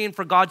 3:16,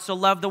 for God so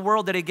loved the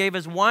world that he gave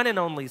his one and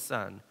only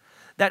Son,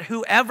 that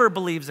whoever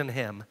believes in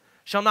him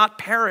shall not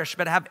perish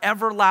but have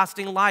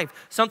everlasting life.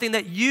 Something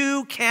that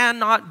you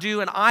cannot do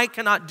and I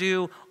cannot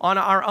do on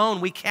our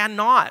own. We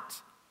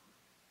cannot.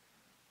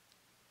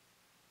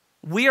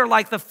 We are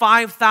like the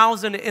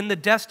 5,000 in the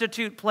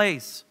destitute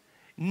place,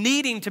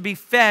 needing to be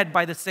fed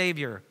by the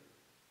Savior.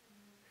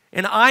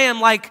 And I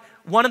am like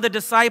one of the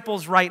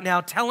disciples right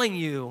now telling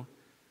you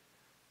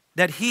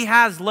that he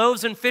has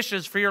loaves and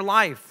fishes for your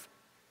life,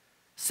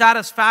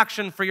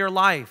 satisfaction for your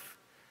life.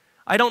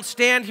 I don't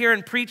stand here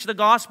and preach the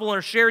gospel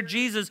or share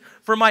Jesus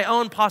for my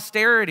own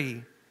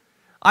posterity.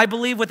 I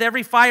believe with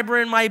every fiber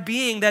in my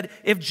being that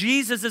if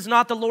Jesus is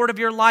not the Lord of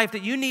your life,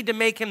 that you need to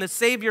make him the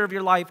Savior of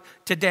your life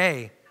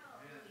today.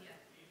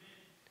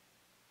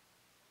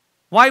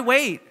 Why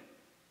wait?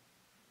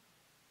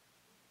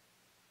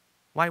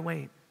 Why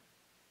wait?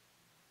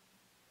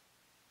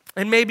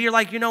 And maybe you're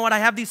like, you know what, I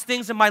have these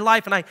things in my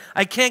life and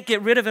I can't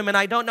get rid of them and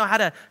I don't know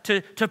how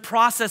to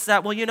process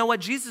that. Well, you know what?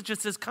 Jesus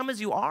just says, come as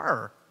you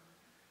are.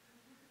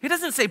 He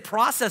doesn't say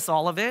process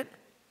all of it.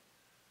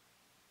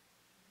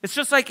 It's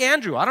just like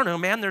Andrew. I don't know,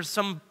 man, there's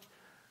some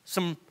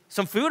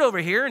food over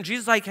here and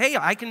Jesus is like, hey,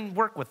 I can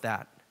work with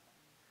that.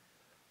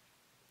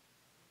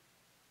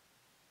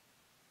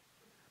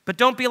 But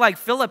don't be like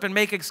Philip and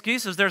make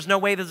excuses. There's no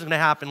way this is going to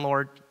happen,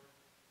 Lord.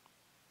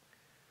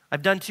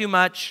 I've done too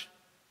much.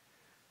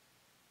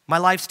 My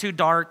life's too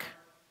dark.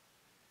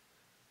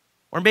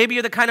 Or maybe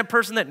you're the kind of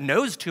person that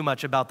knows too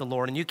much about the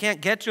Lord and you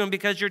can't get to him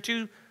because you're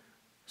too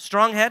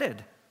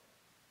strong-headed.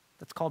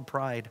 That's called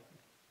pride.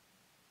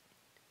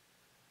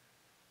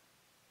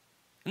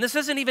 And this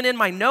isn't even in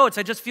my notes.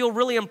 I just feel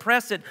really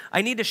impressed that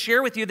I need to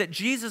share with you that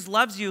Jesus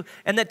loves you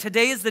and that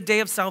today is the day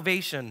of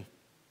salvation.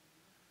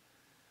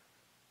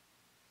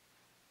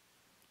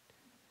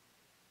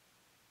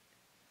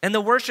 And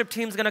the worship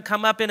team's going to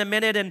come up in a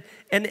minute, and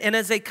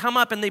as they come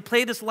up and they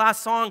play this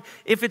last song,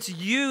 if it's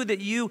you that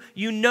you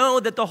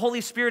know that the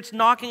Holy Spirit's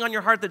knocking on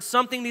your heart, that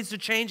something needs to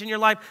change in your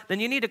life, then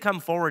you need to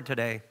come forward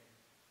today.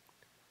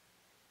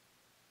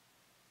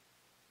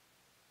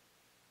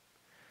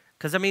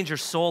 Because that means your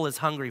soul is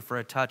hungry for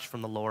a touch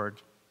from the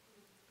Lord.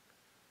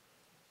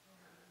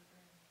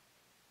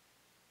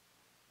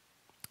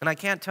 And I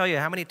can't tell you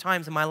how many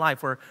times in my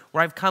life where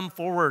I've come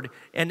forward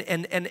and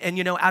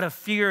out of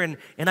fear and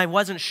I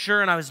wasn't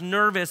sure and I was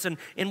nervous and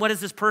what is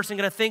this person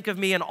going to think of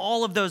me and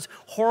all of those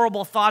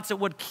horrible thoughts that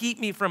would keep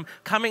me from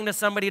coming to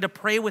somebody to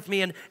pray with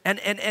me and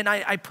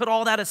I put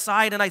all that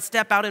aside and I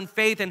step out in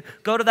faith and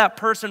go to that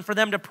person for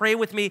them to pray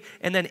with me,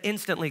 and then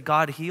instantly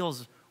God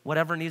heals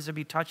whatever needs to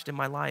be touched in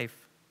my life.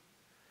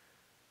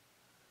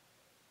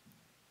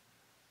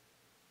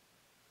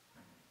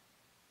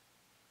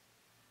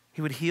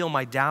 He would heal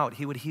my doubt.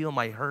 He would heal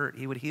my hurt.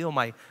 He would heal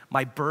my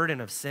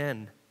burden of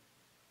sin.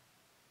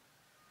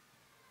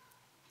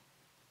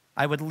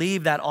 I would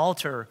leave that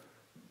altar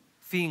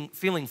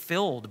feeling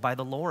filled by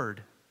the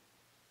Lord.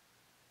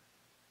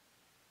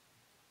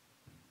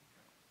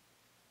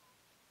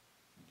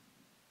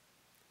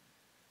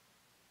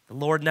 The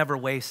Lord never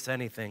wastes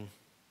anything.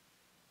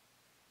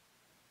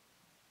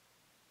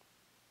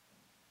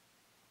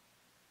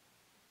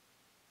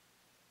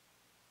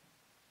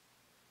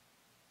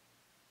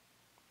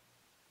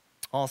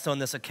 Also in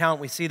this account,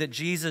 we see that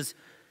Jesus,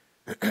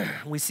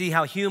 we see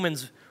how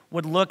humans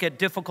would look at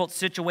difficult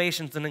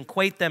situations and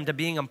equate them to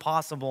being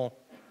impossible.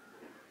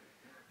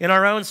 In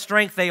our own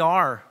strength, they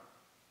are.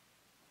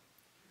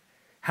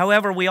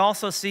 However, we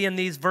also see in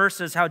these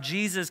verses how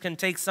Jesus can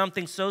take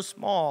something so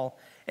small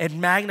and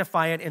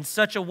magnify it in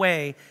such a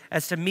way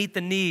as to meet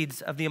the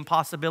needs of the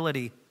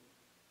impossibility.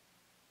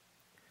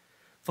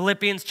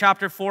 Philippians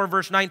chapter 4,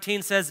 verse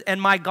 19 says,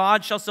 "And my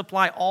God shall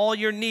supply all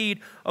your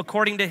need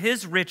according to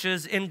his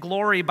riches in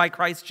glory by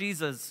Christ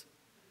Jesus."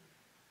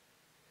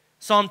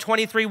 Psalm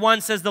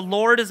 23:1 says, "The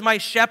Lord is my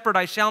shepherd,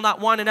 I shall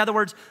not want." In other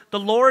words, the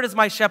Lord is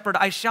my shepherd,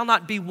 I shall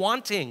not be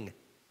wanting.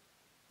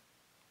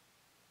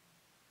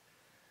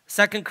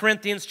 2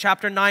 Corinthians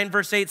chapter 9,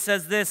 verse 8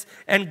 says this,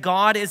 "And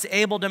God is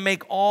able to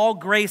make all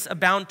grace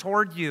abound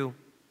toward you,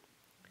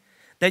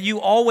 that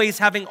you always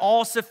having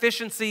all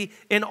sufficiency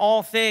in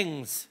all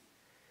things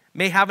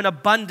may have an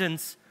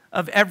abundance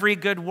of every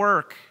good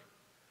work."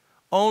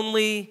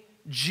 Only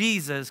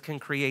Jesus can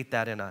create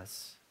that in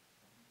us.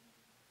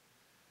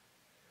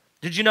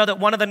 Did you know that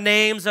one of the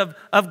names of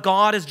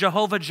God is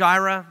Jehovah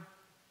Jireh?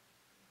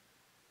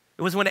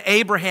 It was when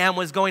Abraham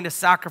was going to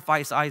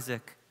sacrifice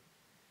Isaac,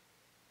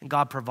 and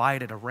God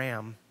provided a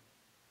ram.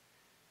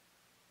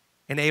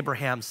 And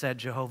Abraham said,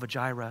 "Jehovah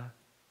Jireh."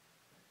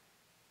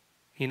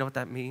 You know what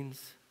that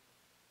means?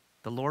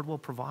 The Lord will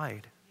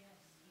provide.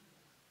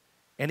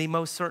 And he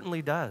most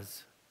certainly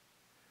does.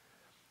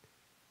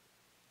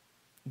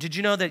 Did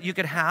you know that you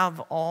could have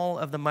all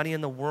of the money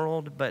in the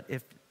world, but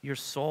if your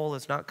soul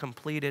is not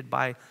completed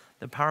by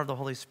the power of the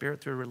Holy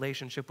Spirit through a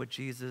relationship with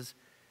Jesus,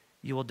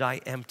 you will die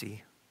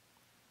empty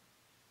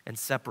and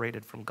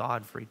separated from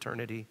God for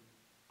eternity?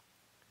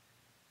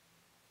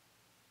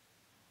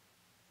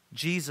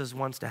 Jesus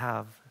wants to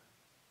have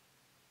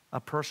a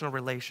personal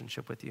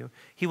relationship with you.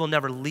 He will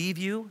never leave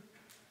you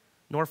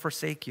nor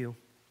forsake you.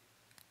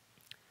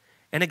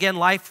 And again,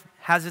 life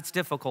has its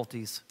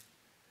difficulties.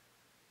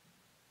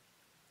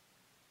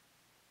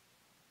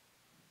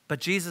 But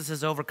Jesus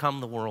has overcome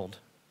the world.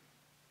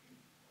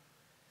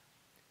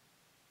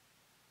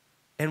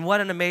 And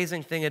what an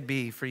amazing thing it'd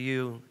be for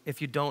you,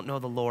 if you don't know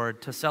the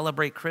Lord, to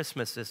celebrate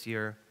Christmas this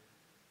year,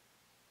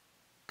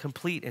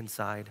 complete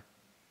inside,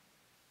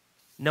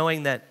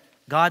 knowing that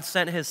God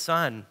sent his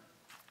Son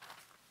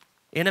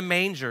in a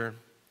manger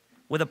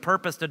with a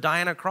purpose to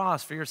die on a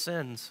cross for your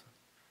sins.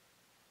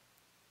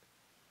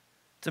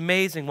 It's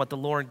amazing what the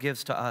Lord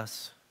gives to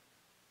us.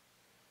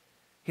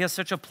 He has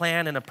such a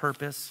plan and a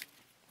purpose.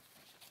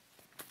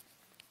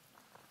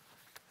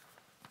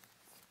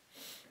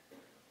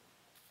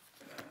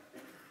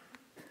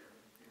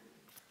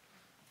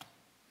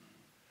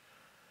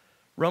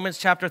 Romans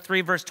chapter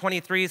 3, verse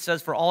 23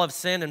 says, "For all have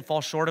sinned and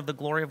fall short of the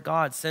glory of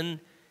God."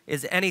 Sin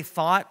is any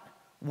thought,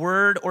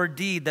 word, or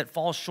deed that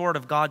falls short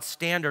of God's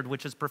standard,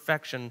 which is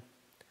perfection.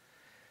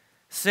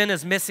 Sin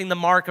is missing the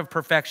mark of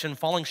perfection,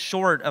 falling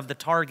short of the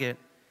target,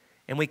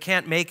 and we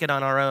can't make it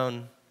on our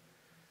own.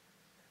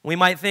 We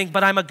might think,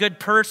 but I'm a good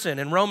person.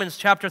 In Romans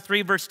chapter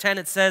 3, verse 10,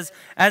 it says,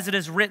 "As it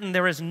is written,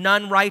 there is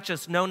none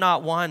righteous, no,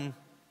 not one."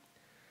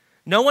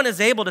 No one is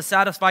able to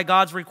satisfy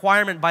God's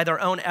requirement by their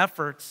own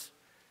efforts.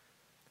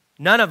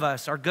 None of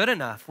us are good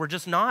enough. We're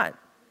just not.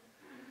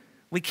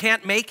 We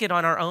can't make it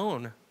on our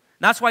own.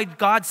 That's why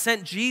God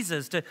sent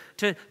Jesus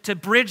to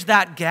bridge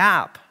that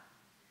gap.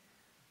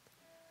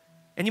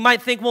 And you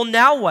might think, well,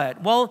 now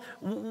what? Well,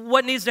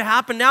 what needs to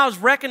happen now is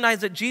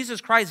recognize that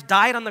Jesus Christ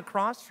died on the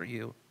cross for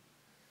you.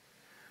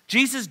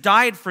 Jesus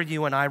died for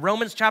you and I.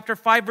 Romans chapter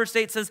 5, verse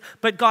 8 says,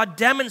 but God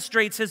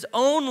demonstrates his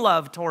own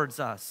love towards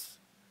us.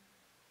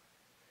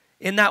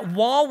 In that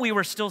while we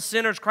were still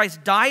sinners,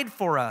 Christ died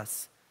for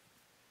us.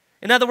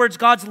 In other words,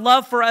 God's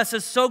love for us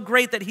is so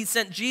great that he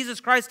sent Jesus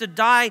Christ to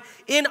die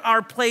in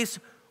our place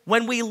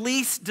when we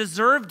least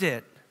deserved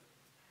it.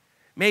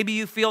 Maybe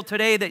you feel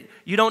today that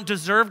you don't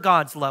deserve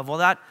God's love.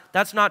 Well,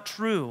 that's not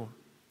true.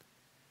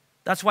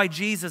 That's why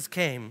Jesus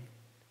came,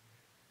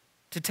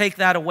 to take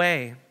that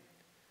away,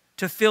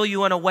 to fill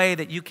you in a way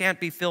that you can't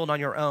be filled on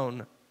your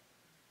own.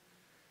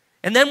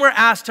 And then we're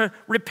asked to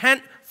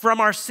repent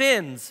from our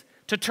sins,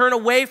 to turn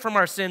away from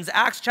our sins.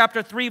 Acts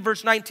chapter 3,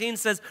 verse 19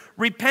 says,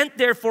 repent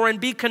therefore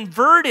and be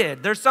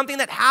converted. There's something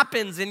that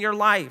happens in your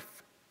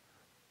life.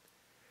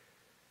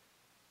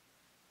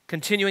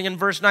 Continuing in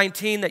verse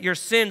 19, that your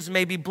sins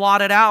may be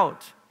blotted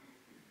out.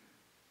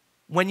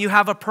 When you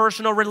have a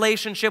personal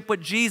relationship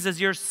with Jesus,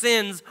 your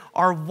sins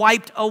are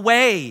wiped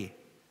away.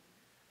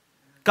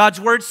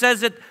 God's word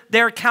says that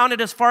they're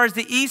counted as far as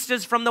the east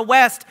is from the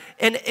west.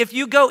 And if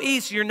you go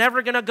east, you're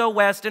never going to go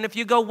west. And if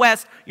you go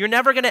west, you're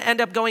never going to end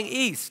up going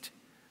east.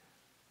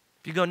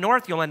 If you go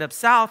north, you'll end up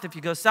south. If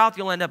you go south,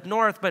 you'll end up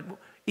north. But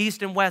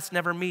east and west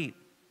never meet.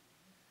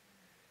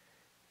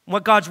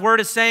 What God's word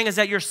is saying is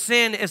that your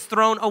sin is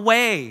thrown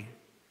away.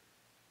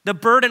 The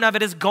burden of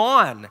it is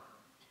gone.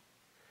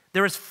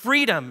 There is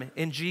freedom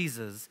in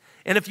Jesus.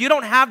 And if you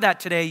don't have that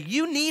today,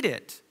 you need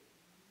it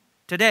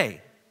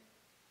today.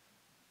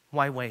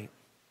 Why wait?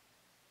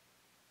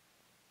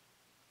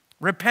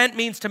 Repent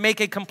means to make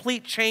a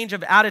complete change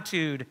of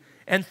attitude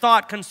and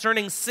thought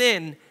concerning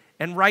sin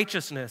and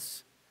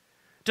righteousness.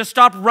 To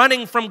stop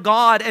running from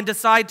God and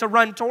decide to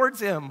run towards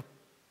him.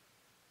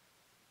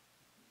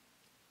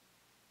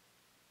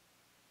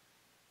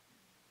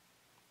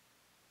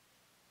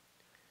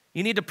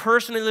 You need to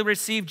personally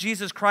receive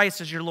Jesus Christ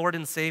as your Lord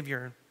and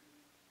Savior.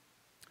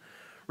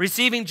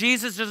 Receiving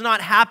Jesus does not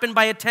happen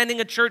by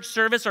attending a church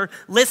service or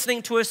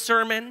listening to a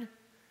sermon.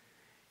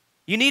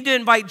 You need to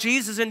invite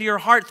Jesus into your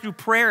heart through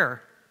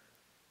prayer.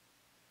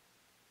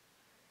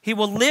 He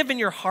will live in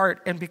your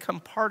heart and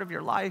become part of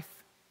your life.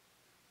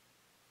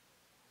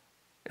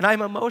 And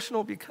I'm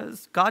emotional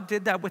because God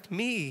did that with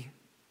me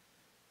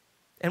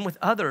and with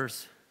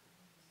others.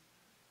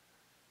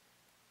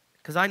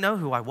 Because I know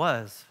who I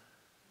was.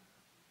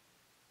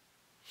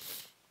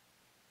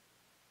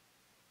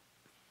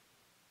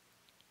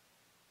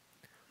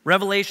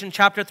 Revelation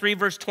chapter 3,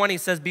 verse 20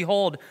 says,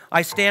 behold,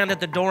 I stand at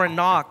the door and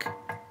knock.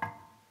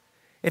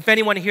 If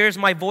anyone hears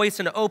my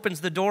voice and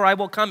opens the door, I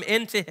will come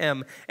into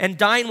him and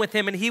dine with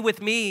him and he with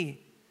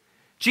me.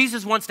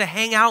 Jesus wants to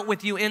hang out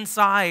with you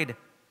inside.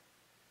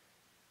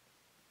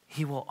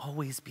 He will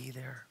always be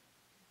there.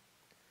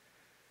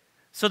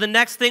 So the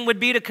next thing would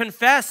be to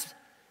confess,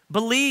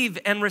 believe,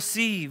 and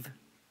receive.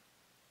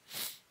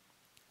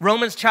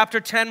 Romans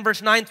chapter 10,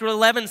 verse 9 through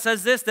 11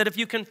 says this, that if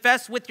you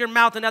confess with your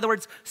mouth, in other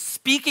words,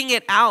 speaking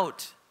it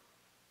out.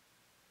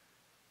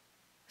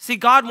 See,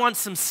 God wants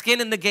some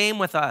skin in the game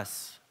with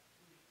us.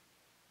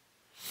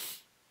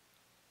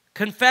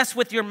 Confess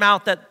with your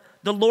mouth that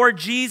the Lord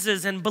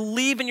Jesus and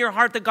believe in your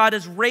heart that God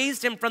has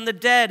raised him from the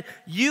dead,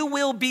 you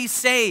will be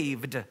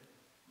saved.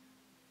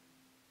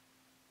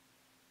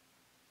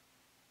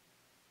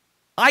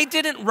 I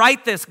didn't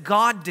write this,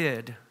 God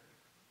did.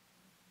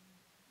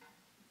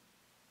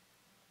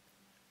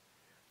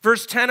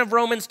 Verse 10 of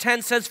Romans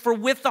 10 says, for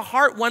with the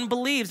heart one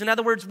believes. In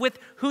other words, with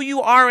who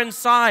you are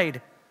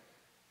inside.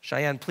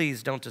 Cheyenne,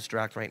 please don't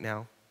distract right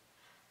now.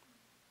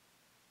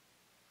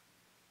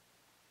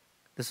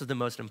 This is the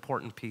most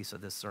important piece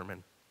of this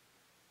sermon.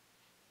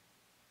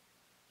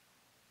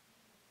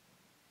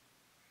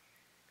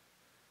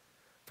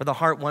 For the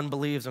heart one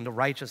believes unto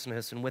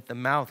righteousness, and with the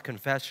mouth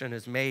confession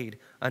is made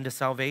unto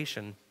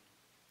salvation.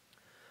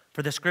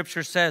 For the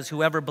scripture says,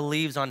 whoever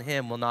believes on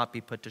him will not be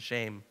put to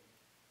shame.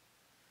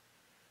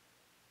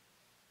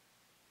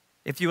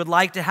 If you would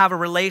like to have a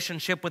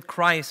relationship with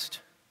Christ,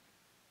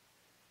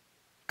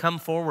 come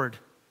forward.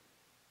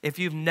 If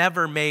you've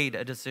never made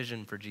a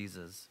decision for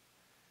Jesus,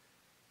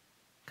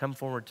 come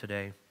forward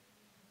today.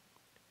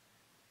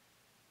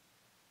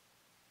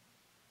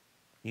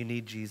 You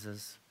need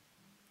Jesus.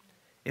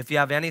 If you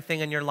have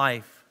anything in your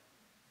life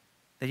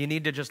that you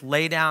need to just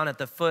lay down at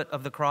the foot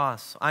of the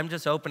cross, I'm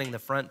just opening the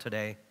front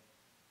today.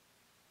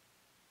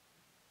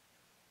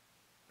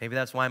 Maybe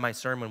that's why my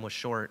sermon was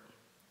short.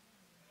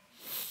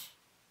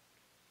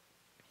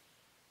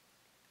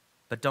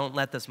 But don't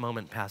let this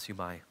moment pass you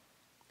by.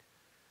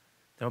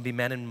 There will be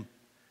men and,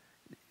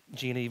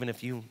 Gina, even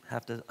if you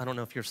have to, I don't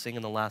know if you're singing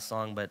the last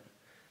song, but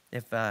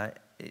if,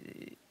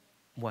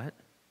 what?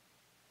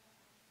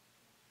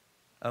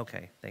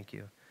 Okay, thank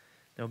you.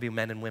 There will be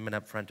men and women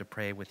up front to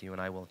pray with you,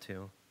 and I will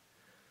too.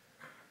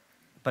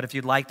 But if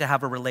you'd like to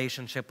have a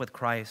relationship with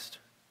Christ,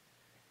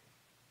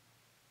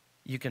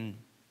 you can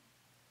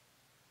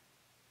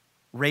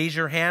raise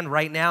your hand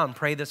right now and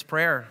pray this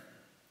prayer.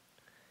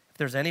 If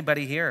there's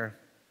anybody here.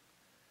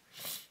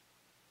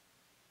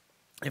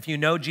 If you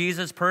know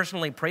Jesus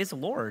personally, praise the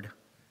Lord. It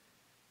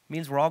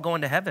means we're all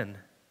going to heaven.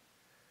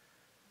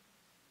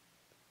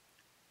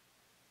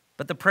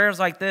 But the prayer is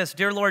like this: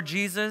 Dear Lord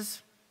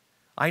Jesus,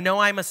 I know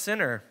I'm a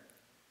sinner.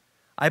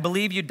 I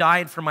believe you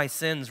died for my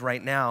sins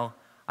right now.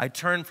 I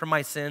turn from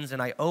my sins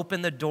and I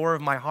open the door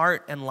of my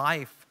heart and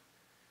life.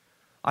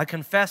 I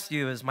confess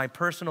you as my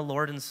personal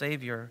Lord and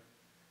Savior.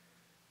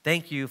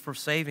 Thank you for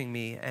saving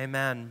me.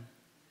 Amen.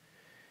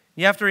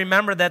 You have to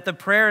remember that the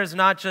prayer is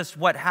not just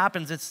what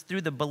happens, it's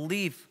through the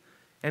belief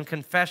and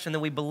confession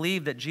that we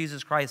believe that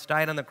Jesus Christ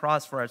died on the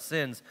cross for our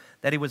sins,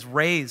 that he was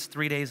raised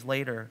 3 days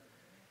later,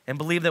 and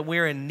believe that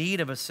we're in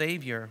need of a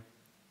Savior.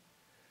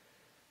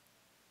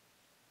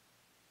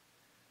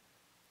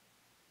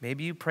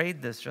 Maybe you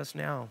prayed this just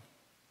now.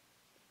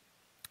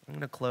 I'm going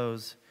to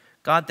close.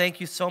 God,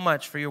 thank you so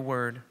much for your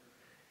word.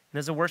 And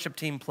as the worship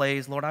team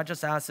plays, Lord, I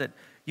just ask that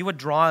you would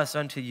draw us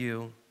unto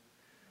you.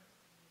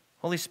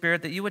 Holy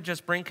Spirit, that you would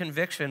just bring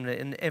conviction.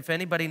 And if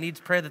anybody needs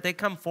prayer, that they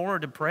come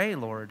forward to pray,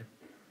 Lord.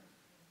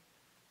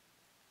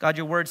 God,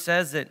 your word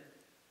says that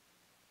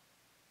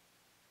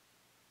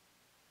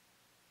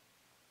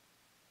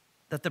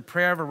the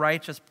prayer of a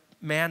righteous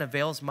man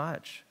avails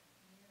much.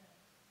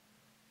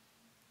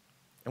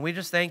 And we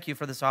just thank you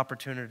for this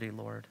opportunity,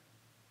 Lord.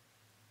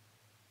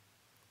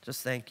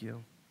 Just thank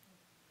you.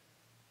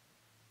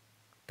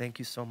 Thank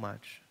you so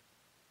much.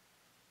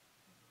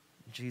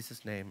 In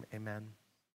Jesus' name, amen.